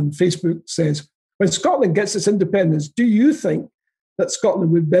on Facebook says, when Scotland gets its independence, do you think that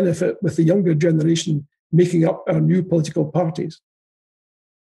Scotland would benefit with the younger generation making up our new political parties?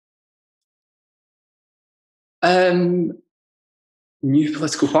 New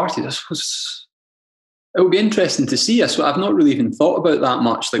political parties, I suppose it would be interesting to see. I've not really even thought about that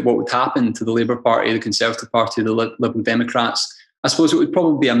much, like what would happen to the Labour Party, the Conservative Party, the Liberal Democrats. I suppose it would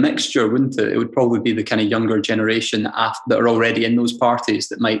probably be a mixture, wouldn't it? It would probably be the kind of younger generation that are already in those parties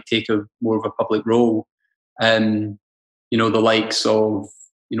that might take more of a public role. The likes of,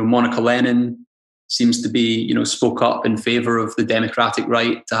 Monica Lennon seems to be, spoke up in favour of the democratic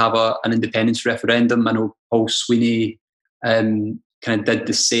right to have an independence referendum. I know Paul Sweeney kind of did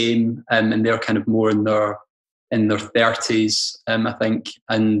the same, and they're kind of more in their 30s, I think.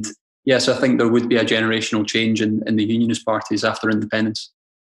 And yes, I think there would be a generational change in the unionist parties after independence.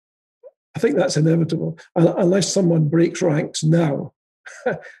 I think that's inevitable, unless someone breaks ranks now,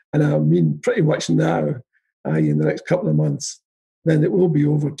 and I mean pretty much now, in the next couple of months, then it will be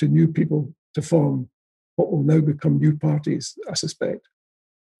over to new people to form what will now become new parties, I suspect.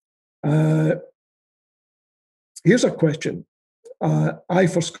 Here's a question. I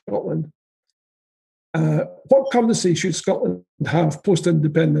for Scotland. What currency should Scotland have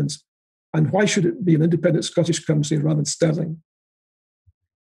post-independence, and why should it be an independent Scottish currency rather than sterling?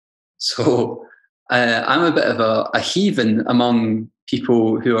 So I'm a bit of a heathen among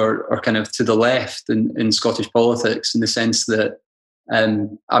people who are kind of to the left in Scottish politics, in the sense that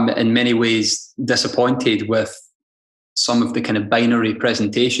I'm in many ways disappointed with some of the kind of binary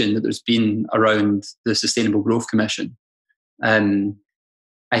presentation that there's been around the Sustainable Growth Commission.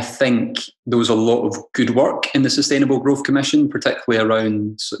 I think there was a lot of good work in the Sustainable Growth Commission, particularly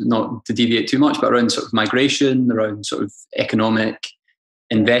around, not to deviate too much, but around sort of migration, around sort of economic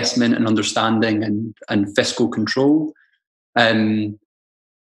investment and understanding and fiscal control. And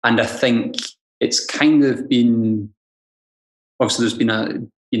I think it's kind of been, obviously there's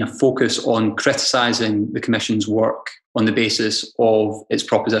been a focus on criticising the Commission's work on the basis of its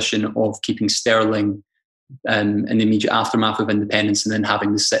proposition of keeping sterling in the immediate aftermath of independence and then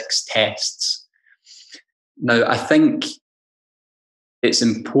having the 6 tests. Now, I think it's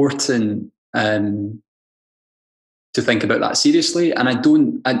important to think about that seriously. And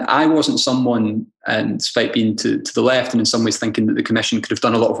I wasn't someone, despite being to the left and in some ways thinking that the Commission could have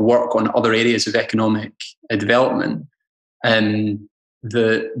done a lot of work on other areas of economic development,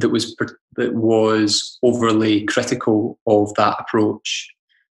 that was overly critical of that approach.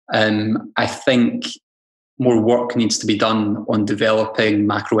 I think more work needs to be done on developing a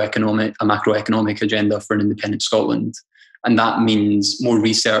macroeconomic agenda for an independent Scotland. And that means more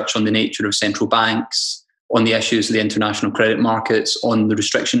research on the nature of central banks, on the issues of the international credit markets, on the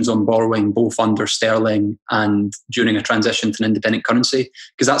restrictions on borrowing, both under sterling and during a transition to an independent currency,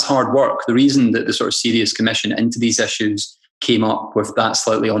 because that's hard work. The reason that the sort of serious Commission into these issues came up with that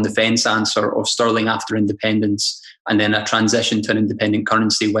slightly on the fence answer of sterling after independence and then a transition to an independent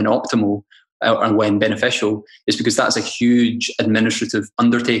currency when optimal and when beneficial is because that's a huge administrative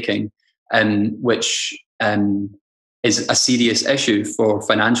undertaking, which is a serious issue for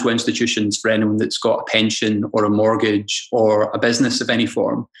financial institutions, for anyone that's got a pension or a mortgage or a business of any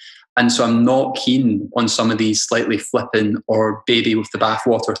form. And so I'm not keen on some of these slightly flippant or baby with the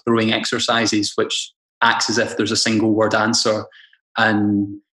bathwater throwing exercises, which acts as if there's a single word answer,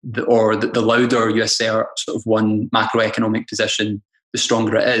 and the louder you assert sort of one macroeconomic position, the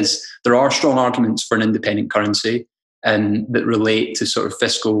stronger it is. There are strong arguments for an independent currency that relate to sort of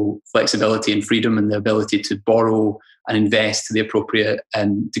fiscal flexibility and freedom and the ability to borrow and invest to the appropriate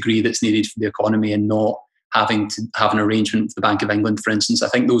degree that's needed for the economy and not having to have an arrangement with the Bank of England, for instance. I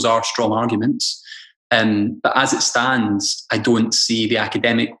think those are strong arguments. But as it stands, I don't see the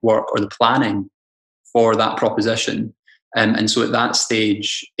academic work or the planning for that proposition. And so at that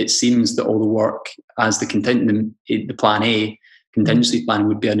stage, it seems that all the work as the Plan A, contingency plan,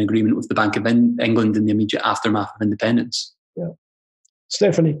 would be an agreement with the Bank of England in the immediate aftermath of independence. Yeah.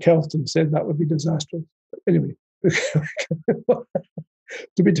 Stephanie Kelton said that would be disastrous. But anyway,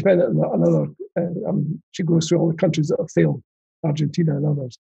 to be dependent on another, she goes through all the countries that have failed, Argentina and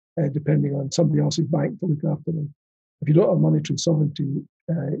others, depending on somebody else's bank to look after them. If you don't have monetary sovereignty,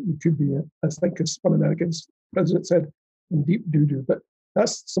 you could be, I think as one American's president said, in deep doo-doo. But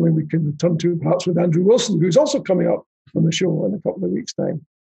that's something we can return to perhaps with Andrew Wilson, who's also coming up on the show in a couple of weeks' time.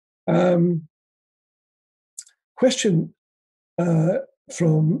 Question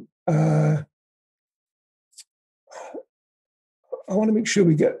from, I want to make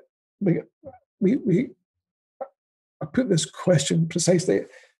sure I put this question precisely.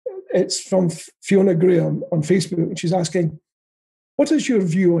 It's from Fiona Graham on Facebook, and she's asking, what is your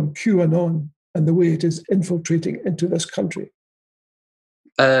view on QAnon and the way it is infiltrating into this country?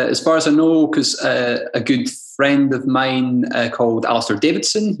 As far as I know, because a good friend of mine called Alistair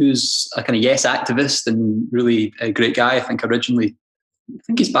Davidson, who's a kind of yes activist and really a great guy, I think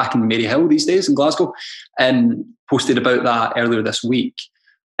he's back in Maryhill these days in Glasgow, posted about that earlier this week.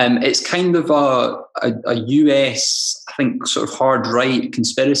 It's kind of a US, I think, sort of hard right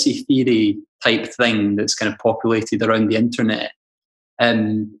conspiracy theory type thing that's kind of populated around the internet.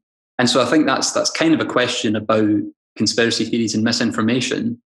 And so I think that's kind of a question about conspiracy theories and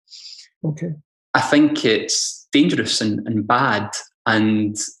misinformation. Okay. I think it's dangerous and bad.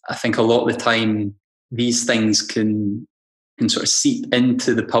 And I think a lot of the time these things can sort of seep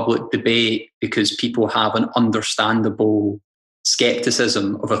into the public debate because people have an understandable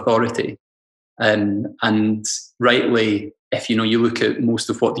skepticism of authority. And rightly, if you look at most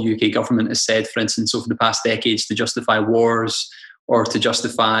of what the UK government has said, for instance, over the past decades to justify wars or to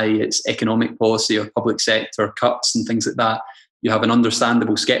justify its economic policy or public sector cuts and things like that, you have an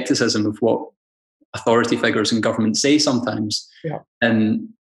understandable skepticism of what authority figures in government say sometimes. Yeah. And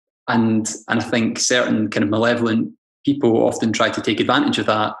I think certain kind of malevolent people often try to take advantage of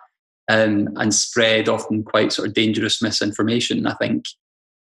that and spread often quite sort of dangerous misinformation. I think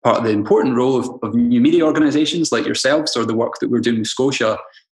part of the important role of new media organisations like yourselves, or the work that we're doing with Skotia,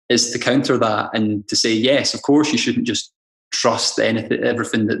 is to counter that and to say, yes, of course, you shouldn't just trust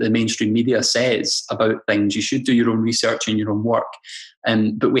everything that the mainstream media says about things. You should do your own research and your own work.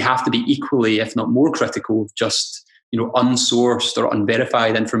 But we have to be equally, if not more, critical of just unsourced or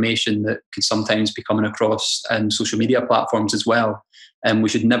unverified information that could sometimes be coming across social media platforms as well. And we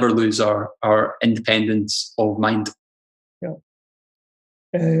should never lose our independence of mind. Yeah.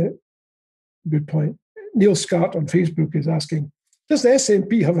 Good point. Neil Scott on Facebook is asking, Does the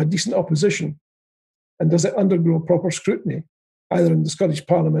SNP have a decent opposition? And does it undergo proper scrutiny, either in the Scottish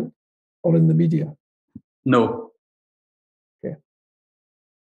Parliament or in the media? No. Okay.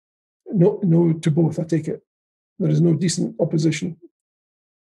 No to both, I take it. There is no decent opposition.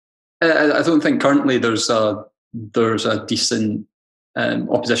 I don't think currently there's a decent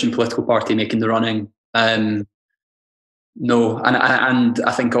opposition political party making the running. No, and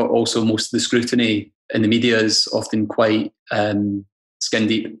I think also most of the scrutiny in the media is often quite skin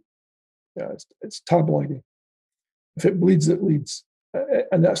deep. Yeah, it's tabloidy. If it bleeds, it leads,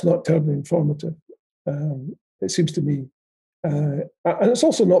 and that's not terribly informative. It seems to me, and it's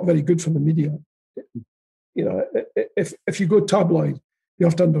also not very good for the media. You know, if you go tabloid, you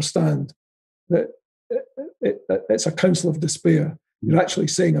have to understand that it's a counsel of despair. You're actually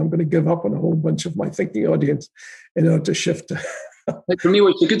saying, I'm going to give up on a whole bunch of my thinking audience in order to shift. For me,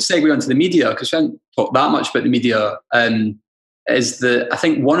 what's a good segue onto the media, because we haven't talked that much about the media, is that I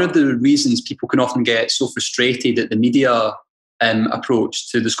think one of the reasons people can often get so frustrated at the media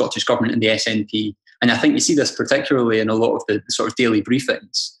approach to the Scottish Government and the SNP, and I think you see this particularly in a lot of the sort of daily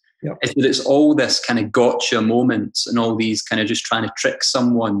briefings, is that it's all this kind of gotcha moments and all these kind of just trying to trick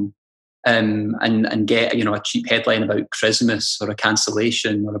someone and get, you know, a cheap headline about Christmas or a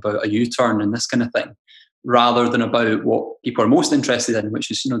cancellation or about a U-turn and this kind of thing, rather than about what people are most interested in,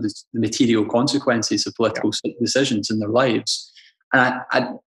 which is, you know, the material consequences of political decisions in their lives. And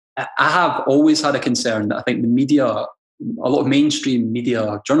I have always had a concern that I think the media, a lot of mainstream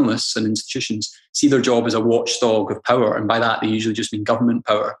media journalists and institutions see their job as a watchdog of power, and by that they usually just mean government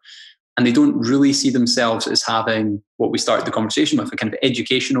power. And they don't really see themselves as having what we started the conversation with, a kind of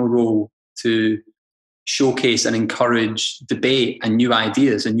educational role to showcase and encourage debate and new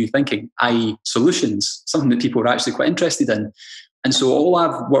ideas and new thinking, i.e. solutions, something that people are actually quite interested in. And so all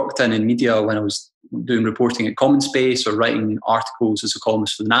I've worked in media when I was doing reporting at Common Space or writing articles as a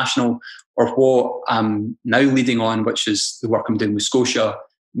columnist for The National, or what I'm now leading on, which is the work I'm doing with Skotia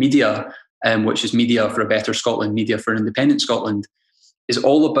Media, which is Media for a Better Scotland, Media for an Independent Scotland, is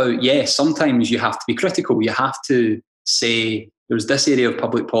all about, yes, sometimes you have to be critical. You have to say there's this area of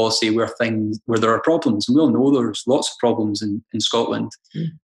public policy where there are problems, and we all know there's lots of problems in Scotland,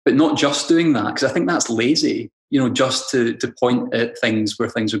 but not just doing that, because I think that's lazy, you know, just to point at things where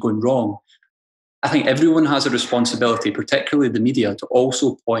things are going wrong. I think everyone has a responsibility, particularly the media, to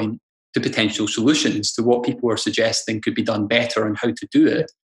also point to potential solutions to what people are suggesting could be done better and how to do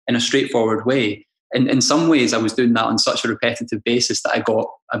it in a straightforward way. And in some ways, I was doing that on such a repetitive basis that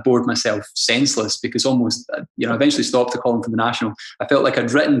I bored myself senseless, because almost, you know, I eventually stopped a column for The National. I felt like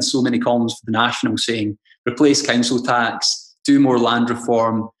I'd written so many columns for The National saying, replace council tax, do more land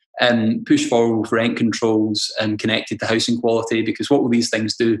reform, push forward with rent controls and connected to housing quality, because what will these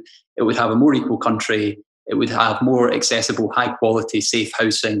things do? It would have a more equal country. It would have more accessible, high quality, safe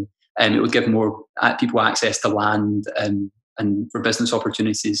housing. And it would give more people access to land and for business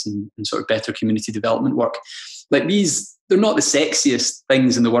opportunities and sort of better community development work. Like these, they're not the sexiest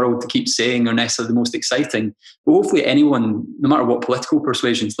things in the world to keep saying or necessarily the most exciting, but hopefully anyone, no matter what political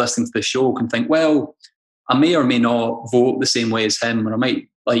persuasions, listening to the show can think, well, I may or may not vote the same way as him, or I might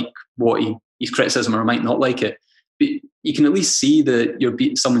like what his criticism, or I might not like it. But you can at least see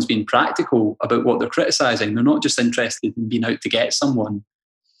that someone's being practical about what they're criticising. They're not just interested in being out to get someone.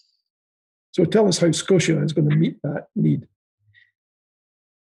 So tell us how Scotia is going to meet that need.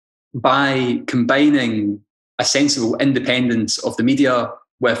 By combining a sensible independence of the media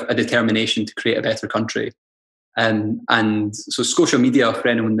with a determination to create a better country. And so Scotia Media, for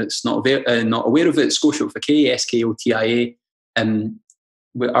anyone that's not aware of it, Scotia with a K, Skotia.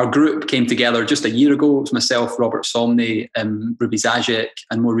 Our group came together just a year ago. It was myself, Robert Somney, Ruby Zajic,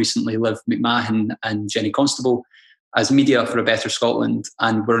 and more recently Liv McMahon and Jenny Constable as Media for a Better Scotland.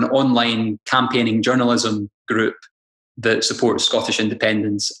 And we're an online campaigning journalism group that supports Scottish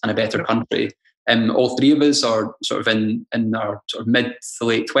independence and a better country. All three of us are sort of in our sort of mid to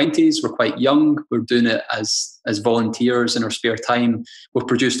late 20s. We're quite young. We're doing it as volunteers in our spare time. We've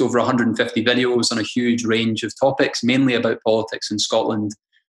produced over 150 videos on a huge range of topics, mainly about politics in Scotland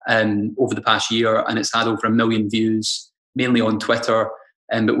over the past year. And it's had over 1 million views, mainly on Twitter,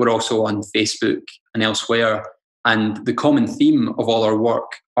 but we're also on Facebook and elsewhere. And the common theme of all our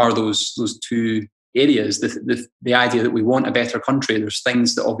work are those two areas, the idea that we want a better country. There's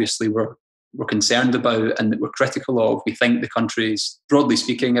things that obviously we're concerned about and that we're critical of. We think the country's, broadly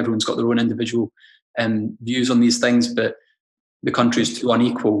speaking, everyone's got their own individual views on these things, but the country is too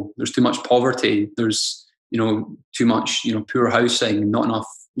unequal. There's too much poverty. There's, too much, poor housing, not enough,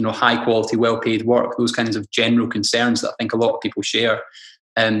 high quality, well-paid work, those kinds of general concerns that I think a lot of people share.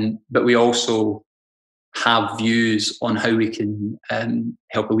 But we also have views on how we can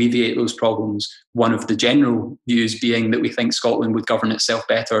help alleviate those problems. One of the general views being that we think Scotland would govern itself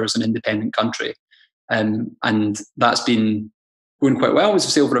better as an independent country. And that's been going quite well.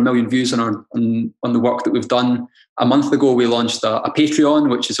 We've over 1 million views on the work that we've done. A month ago, we launched a Patreon,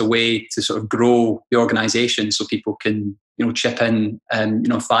 which is a way to sort of grow the organisation so people can, chip in,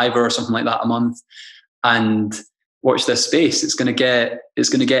 $5 or something like that a month, and watch this space. It's going to get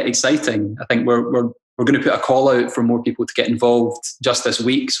exciting. I think we're going to put a call out for more people to get involved just this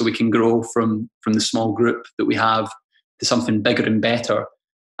week, so we can grow from the small group that we have to something bigger and better.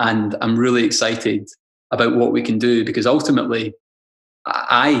 And I'm really excited about what we can do, because ultimately,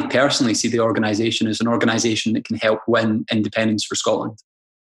 I personally see the organisation as an organisation that can help win independence for Scotland.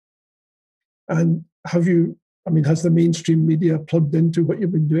 And has the mainstream media plugged into what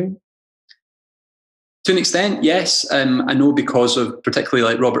you've been doing? To an extent, yes. I know because of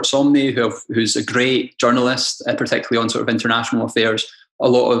particularly like Robert Somney, who's a great journalist, particularly on sort of international affairs. A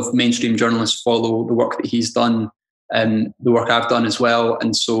lot of mainstream journalists follow the work that he's done, the work I've done as well.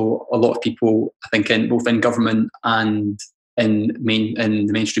 And so a lot of people, I think, both in government and in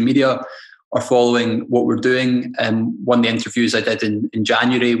the mainstream media, are following what we're doing. One of the interviews I did in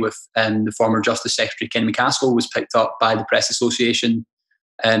January with the former Justice Secretary Ken McCaskill was picked up by the Press Association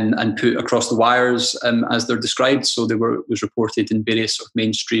and put across the wires as they're described. So it was reported in various sort of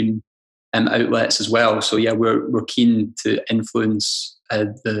mainstream outlets as well. So yeah, we're keen to influence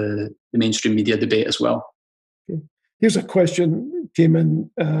the mainstream media debate as well. Okay. Here's a question came in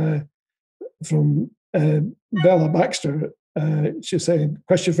from Bella Baxter. She's saying,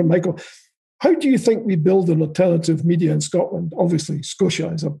 question from Michael. How do you think we build an alternative media in Scotland? Obviously, Scotia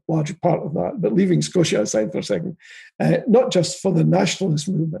is a large part of that, but leaving Scotia aside for a second, not just for the nationalist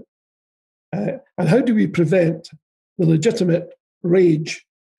movement. And how do we prevent the legitimate rage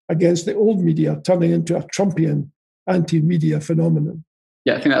against the old media turning into a Trumpian anti-media phenomenon?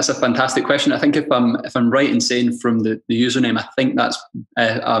 Yeah, I think that's a fantastic question. I think if I'm right in saying from the username, I think that's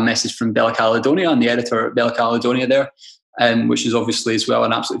a message from Bella Caledonia and the editor at Bella Caledonia there. Which is obviously as well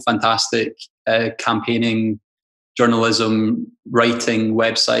an absolutely fantastic campaigning, journalism, writing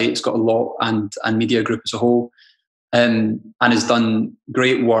website. It's got a lot, and media group as a whole, and has done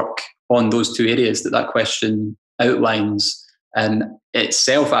great work on those two areas that question outlines. And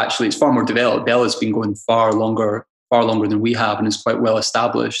itself, actually, it's far more developed. Bella's been going far longer than we have, and is quite well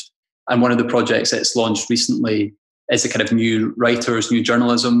established. And one of the projects it's launched recently is a kind of new writers, new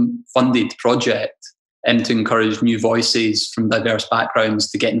journalism funded project, and to encourage new voices from diverse backgrounds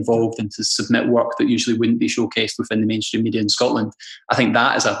to get involved and to submit work that usually wouldn't be showcased within the mainstream media in Scotland. I think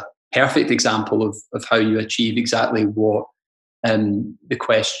that is a perfect example of how you achieve exactly what the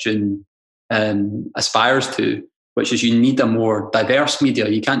question aspires to, which is you need a more diverse media.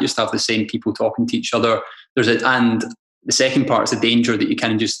 You can't just have the same people talking to each other. And the second part is the danger that you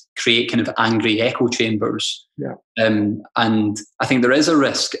kind of just create kind of angry echo chambers. Yeah. And I think there is a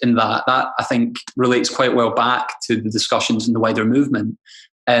risk in that. That, I think, relates quite well back to the discussions in the wider movement.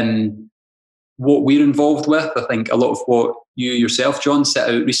 What we're involved with, I think a lot of what you yourself, John, set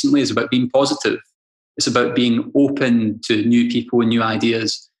out recently is about being positive. It's about being open to new people and new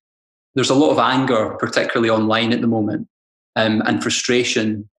ideas. There's a lot of anger, particularly online at the moment, and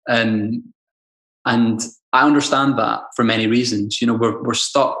frustration. And I understand that for many reasons. We're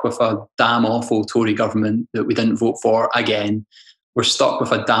stuck with a damn awful Tory government that we didn't vote for again. We're stuck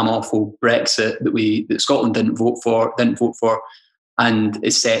with a damn awful Brexit that Scotland didn't vote for, and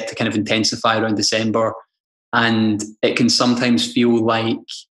it's set to kind of intensify around December. And it can sometimes feel like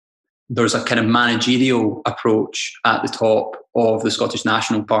there's a kind of managerial approach at the top of the Scottish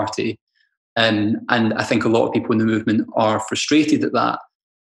National Party. And I think a lot of people in the movement are frustrated at that.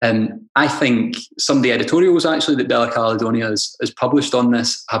 I think some of the editorials actually that Bella Caledonia has published on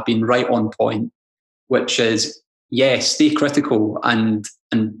this have been right on point, which is, yes, stay critical and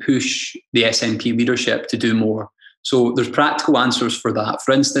push the SNP leadership to do more. So there's practical answers for that.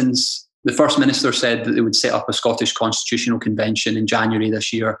 For instance, the First Minister said that they would set up a Scottish Constitutional Convention in January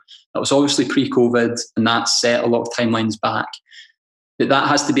this year. That was obviously pre-COVID, and that set a lot of timelines back. That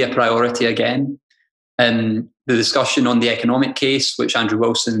has to be a priority again. The discussion on the economic case, which Andrew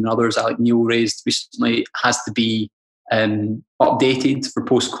Wilson and others, Alec Neil, raised recently, has to be updated for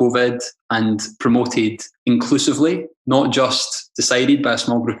post-COVID and promoted inclusively, not just decided by a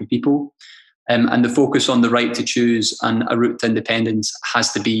small group of people. And the focus on the right to choose and a route to independence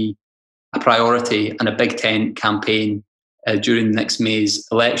has to be a priority and a big tent campaign during next May's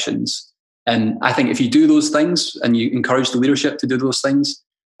elections. And I think if you do those things and you encourage the leadership to do those things,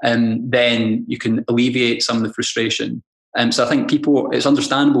 then you can alleviate some of the frustration. So I think it's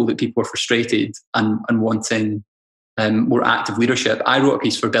understandable that people are frustrated and wanting more active leadership. I wrote a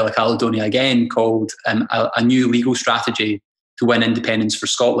piece for Bheò Caledonia again called A New Legal Strategy to Win Independence for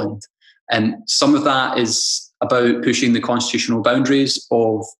Scotland. Some of that is about pushing the constitutional boundaries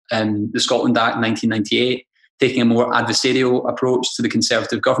of the Scotland Act 1998, taking a more adversarial approach to the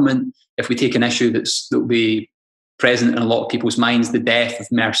Conservative government. If we take an issue that will be present in a lot of people's minds, the death of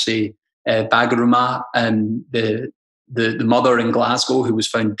Mercy Bagaruma, the mother in Glasgow who was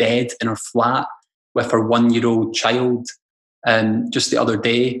found dead in her flat with her 1-year-old child just the other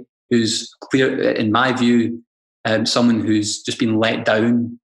day, who's clear, in my view, someone who's just been let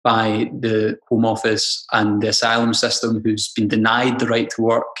down by the Home Office and the asylum system, who's been denied the right to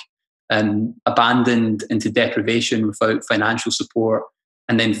work, abandoned into deprivation without financial support,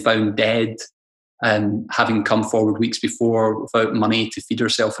 and then found dead, having come forward weeks before without money to feed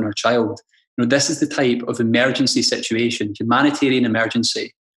herself and her child. This is the type of emergency situation, humanitarian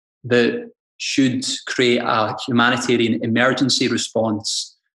emergency, that should create a humanitarian emergency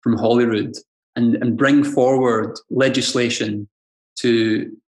response from Holyrood and bring forward legislation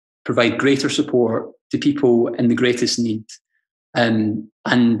to provide greater support to people in the greatest need. And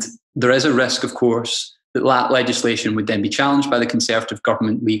there is a risk, of course, that legislation would then be challenged by the Conservative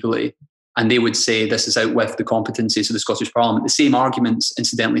government legally, and they would say this is out with the competencies of the Scottish Parliament. The same arguments,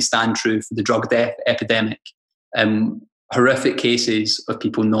 incidentally, stand true for the drug death epidemic. Horrific cases of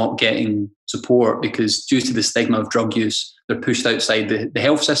people not getting support because due to the stigma of drug use, they're pushed outside the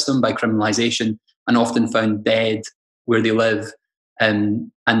health system by criminalisation and often found dead where they live.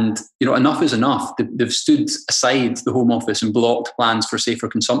 And enough is enough. They've stood aside the Home Office and blocked plans for safer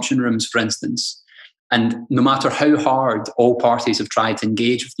consumption rooms, for instance. And no matter how hard all parties have tried to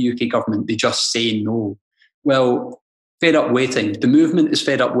engage with the UK government, they just say no. Well, fed up waiting. The movement is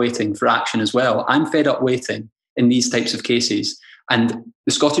fed up waiting for action as well. I'm fed up waiting in these types of cases. And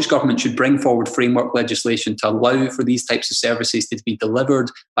the Scottish Government should bring forward framework legislation to allow for these types of services to be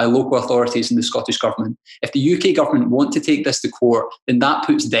delivered by local authorities and the Scottish Government. If the UK Government want to take this to court, then that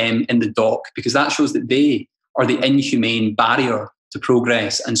puts them in the dock, because that shows that they are the inhumane barrier to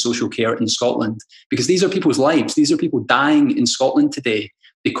progress and social care in Scotland. Because these are people's lives. These are people dying in Scotland today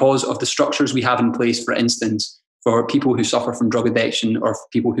because of the structures we have in place, for instance, for people who suffer from drug addiction or for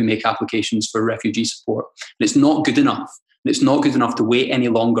people who make applications for refugee support. And it's not good enough. And it's not good enough to wait any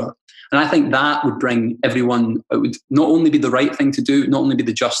longer. And I think that would bring everyone, it would not only be the right thing to do, not only be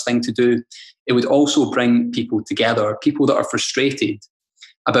the just thing to do, it would also bring people together, people that are frustrated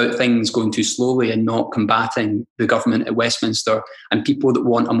about things going too slowly and not combating the government at Westminster, and people that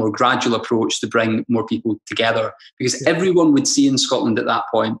want a more gradual approach to bring more people together. Because everyone would see in Scotland at that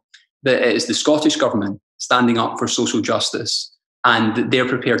point that it is the Scottish Government standing up for social justice and that they're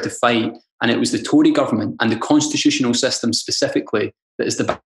prepared to fight. And it was the Tory government and the constitutional system specifically that is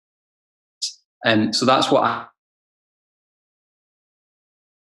the balance. So that's what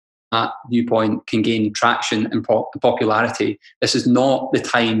that viewpoint can gain traction and popularity. This is not the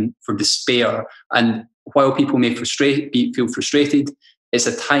time for despair. And while people may feel frustrated, it's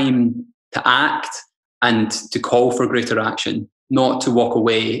a time to act and to call for greater action, not to walk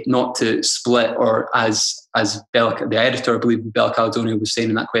away, not to split, or as the editor, I believe Bheò Caledonia was saying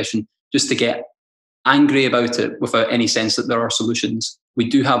in that question, just to get angry about it without any sense that there are solutions. We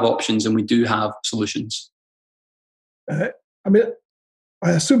do have options and we do have solutions. I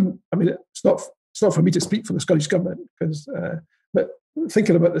assume, it's not for me to speak for the Scottish Government, but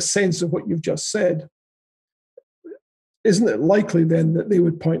thinking about the sense of what you've just said, isn't it likely then that they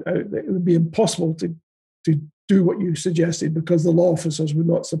would point out that it would be impossible to do what you suggested because the law officers would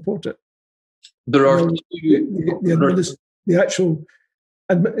not support it? There are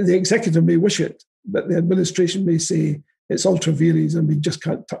the executive may wish it, but the administration may say it's ultra vires and we just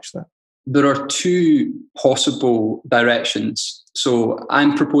can't touch that. There are two possible directions. So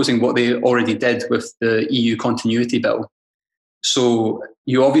I'm proposing what they already did with the EU Continuity Bill. So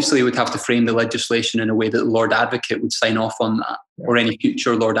you obviously would have to frame the legislation in a way that the Lord Advocate would sign off on that, or any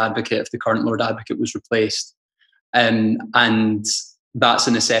future Lord Advocate if the current Lord Advocate was replaced. And that's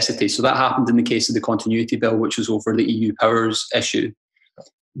a necessity. So that happened in the case of the Continuity Bill, which was over the EU powers issue.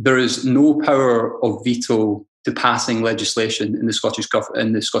 There is no power of veto to passing legislation in the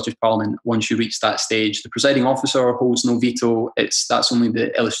Scottish Parliament once you reach that stage. The presiding officer holds no veto. That's only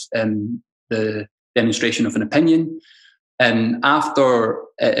the demonstration of an opinion. After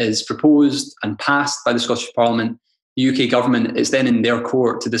it is proposed and passed by the Scottish Parliament, the UK government, it's then in their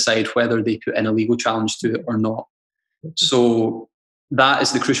court to decide whether they put in a legal challenge to it or not. So that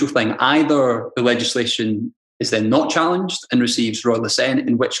is the crucial thing. Either the legislation is then not challenged and receives royal assent,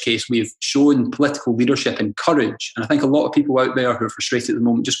 in which case we've shown political leadership and courage. And I think a lot of people out there who are frustrated at the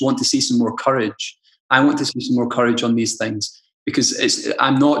moment just want to see some more courage. I want to see some more courage on these things, because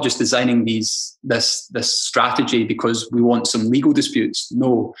I'm not just designing this strategy because we want some legal disputes.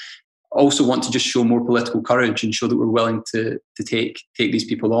 No, I also want to just show more political courage and show that we're willing to take these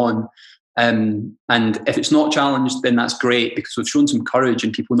people on. And if it's not challenged, then that's great, because we've shown some courage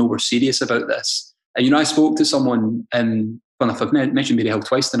and people know we're serious about this. And, I spoke to someone, I've mentioned Maryhill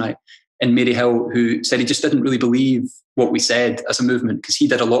twice tonight, in Maryhill, who said he just didn't really believe what we said as a movement, because he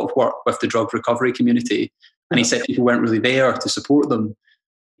did a lot of work with the drug recovery community. And he said people weren't really there to support them.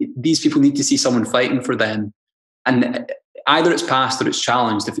 These people need to see someone fighting for them. And either it's passed or it's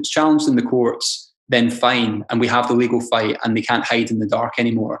challenged. If it's challenged in the courts, then fine. And we have the legal fight and they can't hide in the dark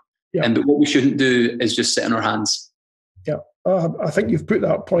anymore. Yeah. But what we shouldn't do is just sit on our hands. Yeah, I think you've put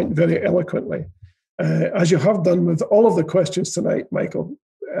that point very eloquently. As you have done with all of the questions tonight, Michael.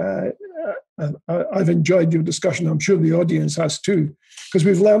 I've enjoyed your discussion. I'm sure the audience has too, because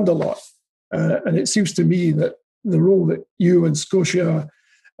we've learned a lot. And it seems to me that the role that you and Skotia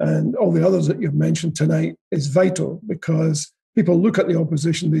and all the others that you've mentioned tonight is vital, because people look at the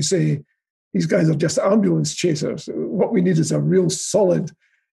opposition, they say, these guys are just ambulance chasers. What we need is a real solid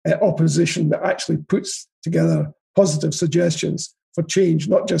opposition that actually puts together positive suggestions for change,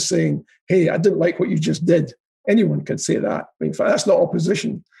 not just saying, hey, I didn't like what you just did. Anyone can say that. In fact, that's not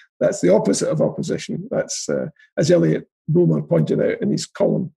opposition. That's the opposite of opposition. That's, as Elliot Bulmer pointed out in his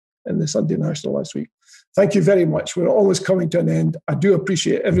column in the Sunday National last week. Thank you very much. We're always coming to an end. I do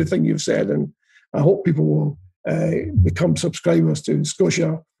appreciate everything you've said, and I hope people will become subscribers to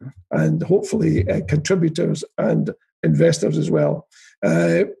Skotia and hopefully contributors and investors as well.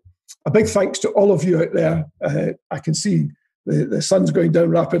 A big thanks to all of you out there. I can see the sun's going down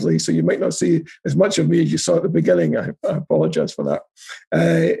rapidly, so you might not see as much of me as you saw at the beginning. I apologize for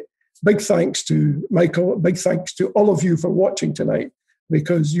that. Big thanks to Michael. Big thanks to all of you for watching tonight,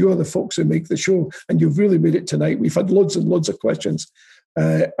 because you're the folks who make the show, and you've really made it tonight. We've had loads and loads of questions,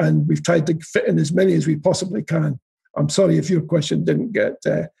 and we've tried to fit in as many as we possibly can. I'm sorry if your question didn't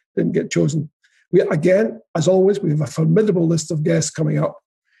get chosen. Again, as always, we have a formidable list of guests coming up.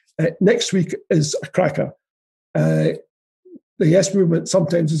 Next week is a cracker. The Yes Movement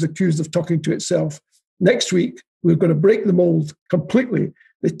sometimes is accused of talking to itself. Next week, we're going to break the mold completely.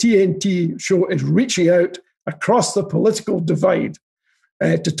 The TNT show is reaching out across the political divide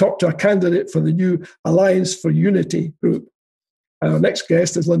to talk to a candidate for the new Alliance for Unity group. And our next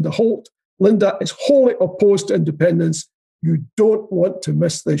guest is Linda Holt. Linda is wholly opposed to independence. You don't want to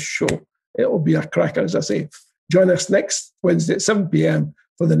miss this show. It will be a cracker, as I say. Join us next Wednesday at 7 p.m.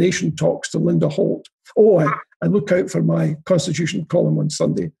 for The Nation Talks to Linda Holt. Oh, and look out for my Constitution column on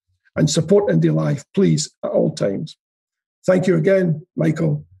Sunday. And support IndyLive, please, at all times. Thank you again,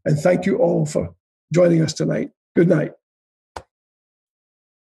 Michael, and thank you all for joining us tonight. Good night.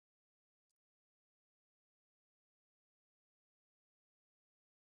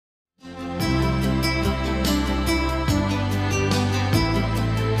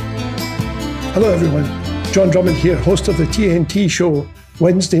 Hello, everyone. John Drummond here, host of the TNT Show,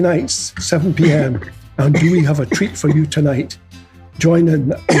 Wednesday nights, 7 p.m. And do we have a treat for you tonight? Join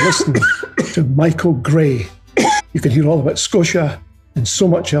in and listen to Michael Gray. You can hear all about Scotia and so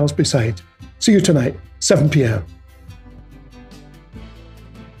much else beside. See you tonight, 7 p.m.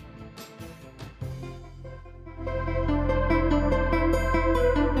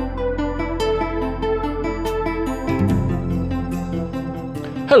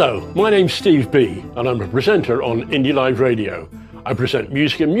 Hello, my name's Steve B, and I'm a presenter on IndyLive Radio. I present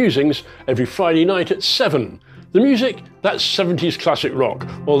music and musings every Friday night at 7. The music, that's 70s classic rock,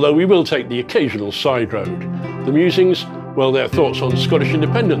 although we will take the occasional side road. The musings, well, they're thoughts on Scottish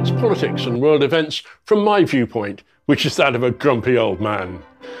independence, politics and world events from my viewpoint, which is that of a grumpy old man.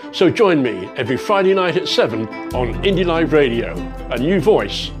 So join me every Friday night at 7 on IndyLive Radio, a new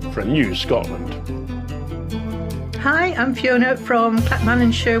voice for a new Scotland. Hi, I'm Fiona from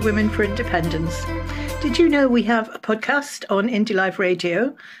Clackmannan Show Women for Independence. Did you know we have a podcast on IndyLive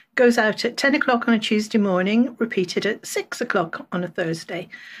Radio? Goes out at 10 o'clock on a Tuesday morning, repeated at 6 o'clock on a Thursday.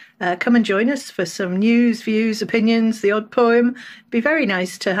 Come and join us for some news, views, opinions, the odd poem. Be very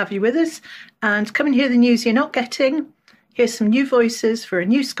nice to have you with us. And come and hear the news you're not getting. Here's some new voices for a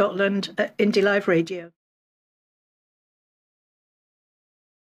new Scotland at IndyLive Radio.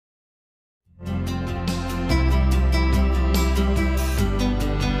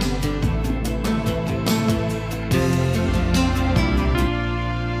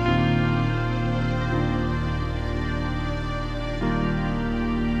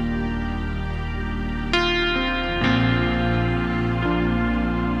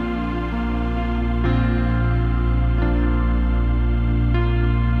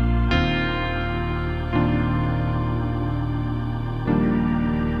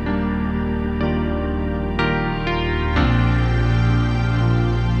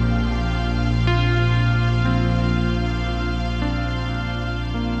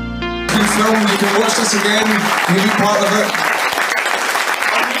 home, you can watch this again, you can be part of it.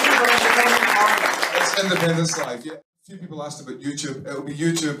 It's Independence Live. Yeah, a few people asked about YouTube. It'll be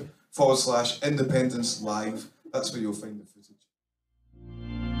YouTube/Independence Live. That's where you'll find the footage.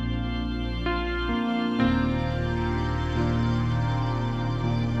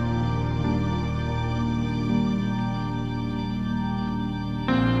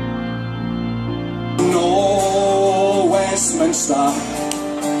 No Westminster,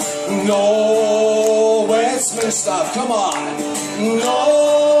 no Westminster, come on.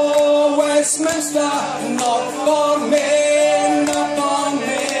 No Westminster, not for me, not for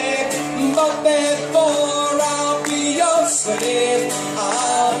me. But before I'll be your slave,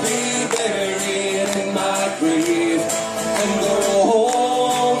 I'll be buried in my grave and go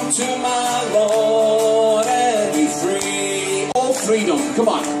home to my Lord and be free. Oh, freedom, come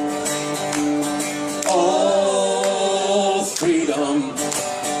on. Oh, freedom.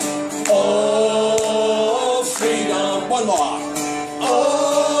 Oh, freedom. One more.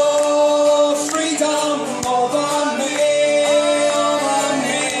 Oh, freedom over me, over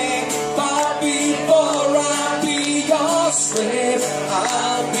me. But before I be your slave,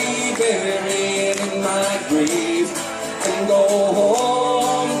 I'll be buried in my grave and go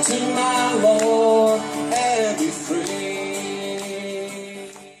home to my Lord and be free.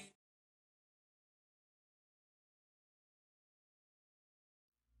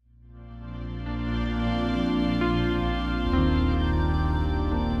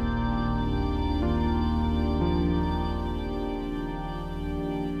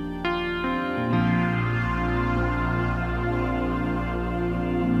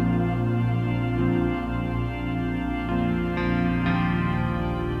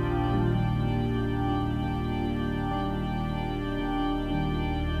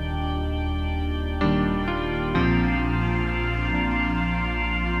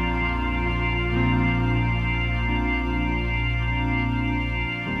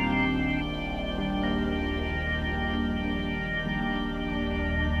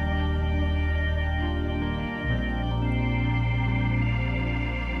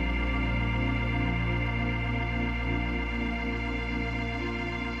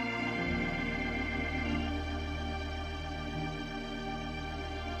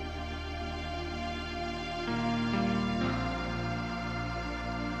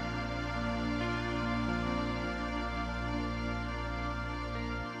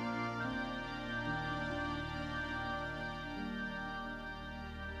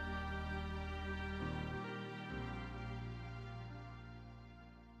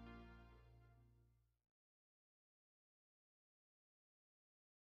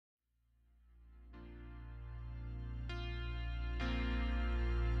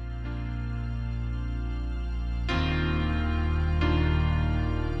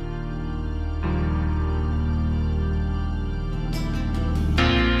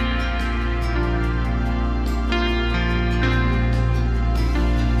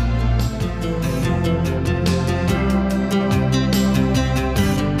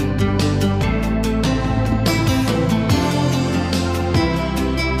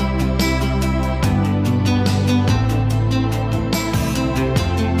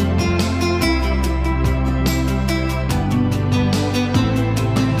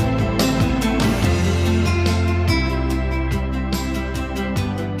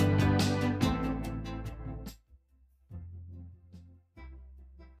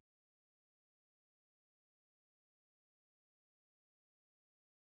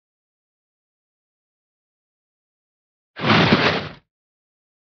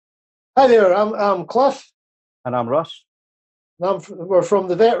 Hi there, I'm Cliff. And I'm Russ. And we're from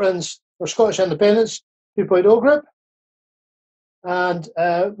the Veterans for Scottish Independence 2.0 group. And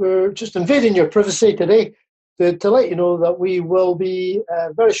we're just invading your privacy today to let you know that we will be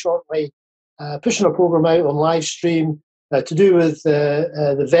very shortly pushing a programme out on live stream to do with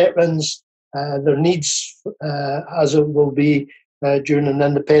the veterans, their needs as it will be during an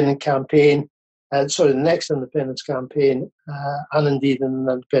independent campaign. The next independence campaign, and indeed in an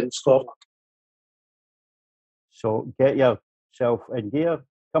independent Scotland. So get yourself in gear,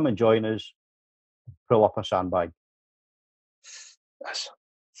 come and join us, pull up a sandbag. Yes.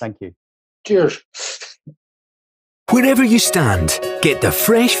 Thank you. Cheers. Wherever you stand, get the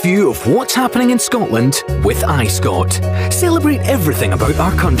fresh view of what's happening in Scotland with iScot. Celebrate everything about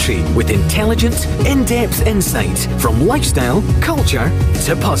our country with intelligent, in-depth insight from lifestyle, culture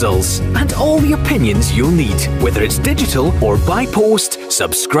to puzzles, and all the opinions you'll need. Whether it's digital or by post,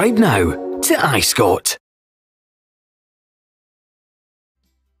 subscribe now to iScot.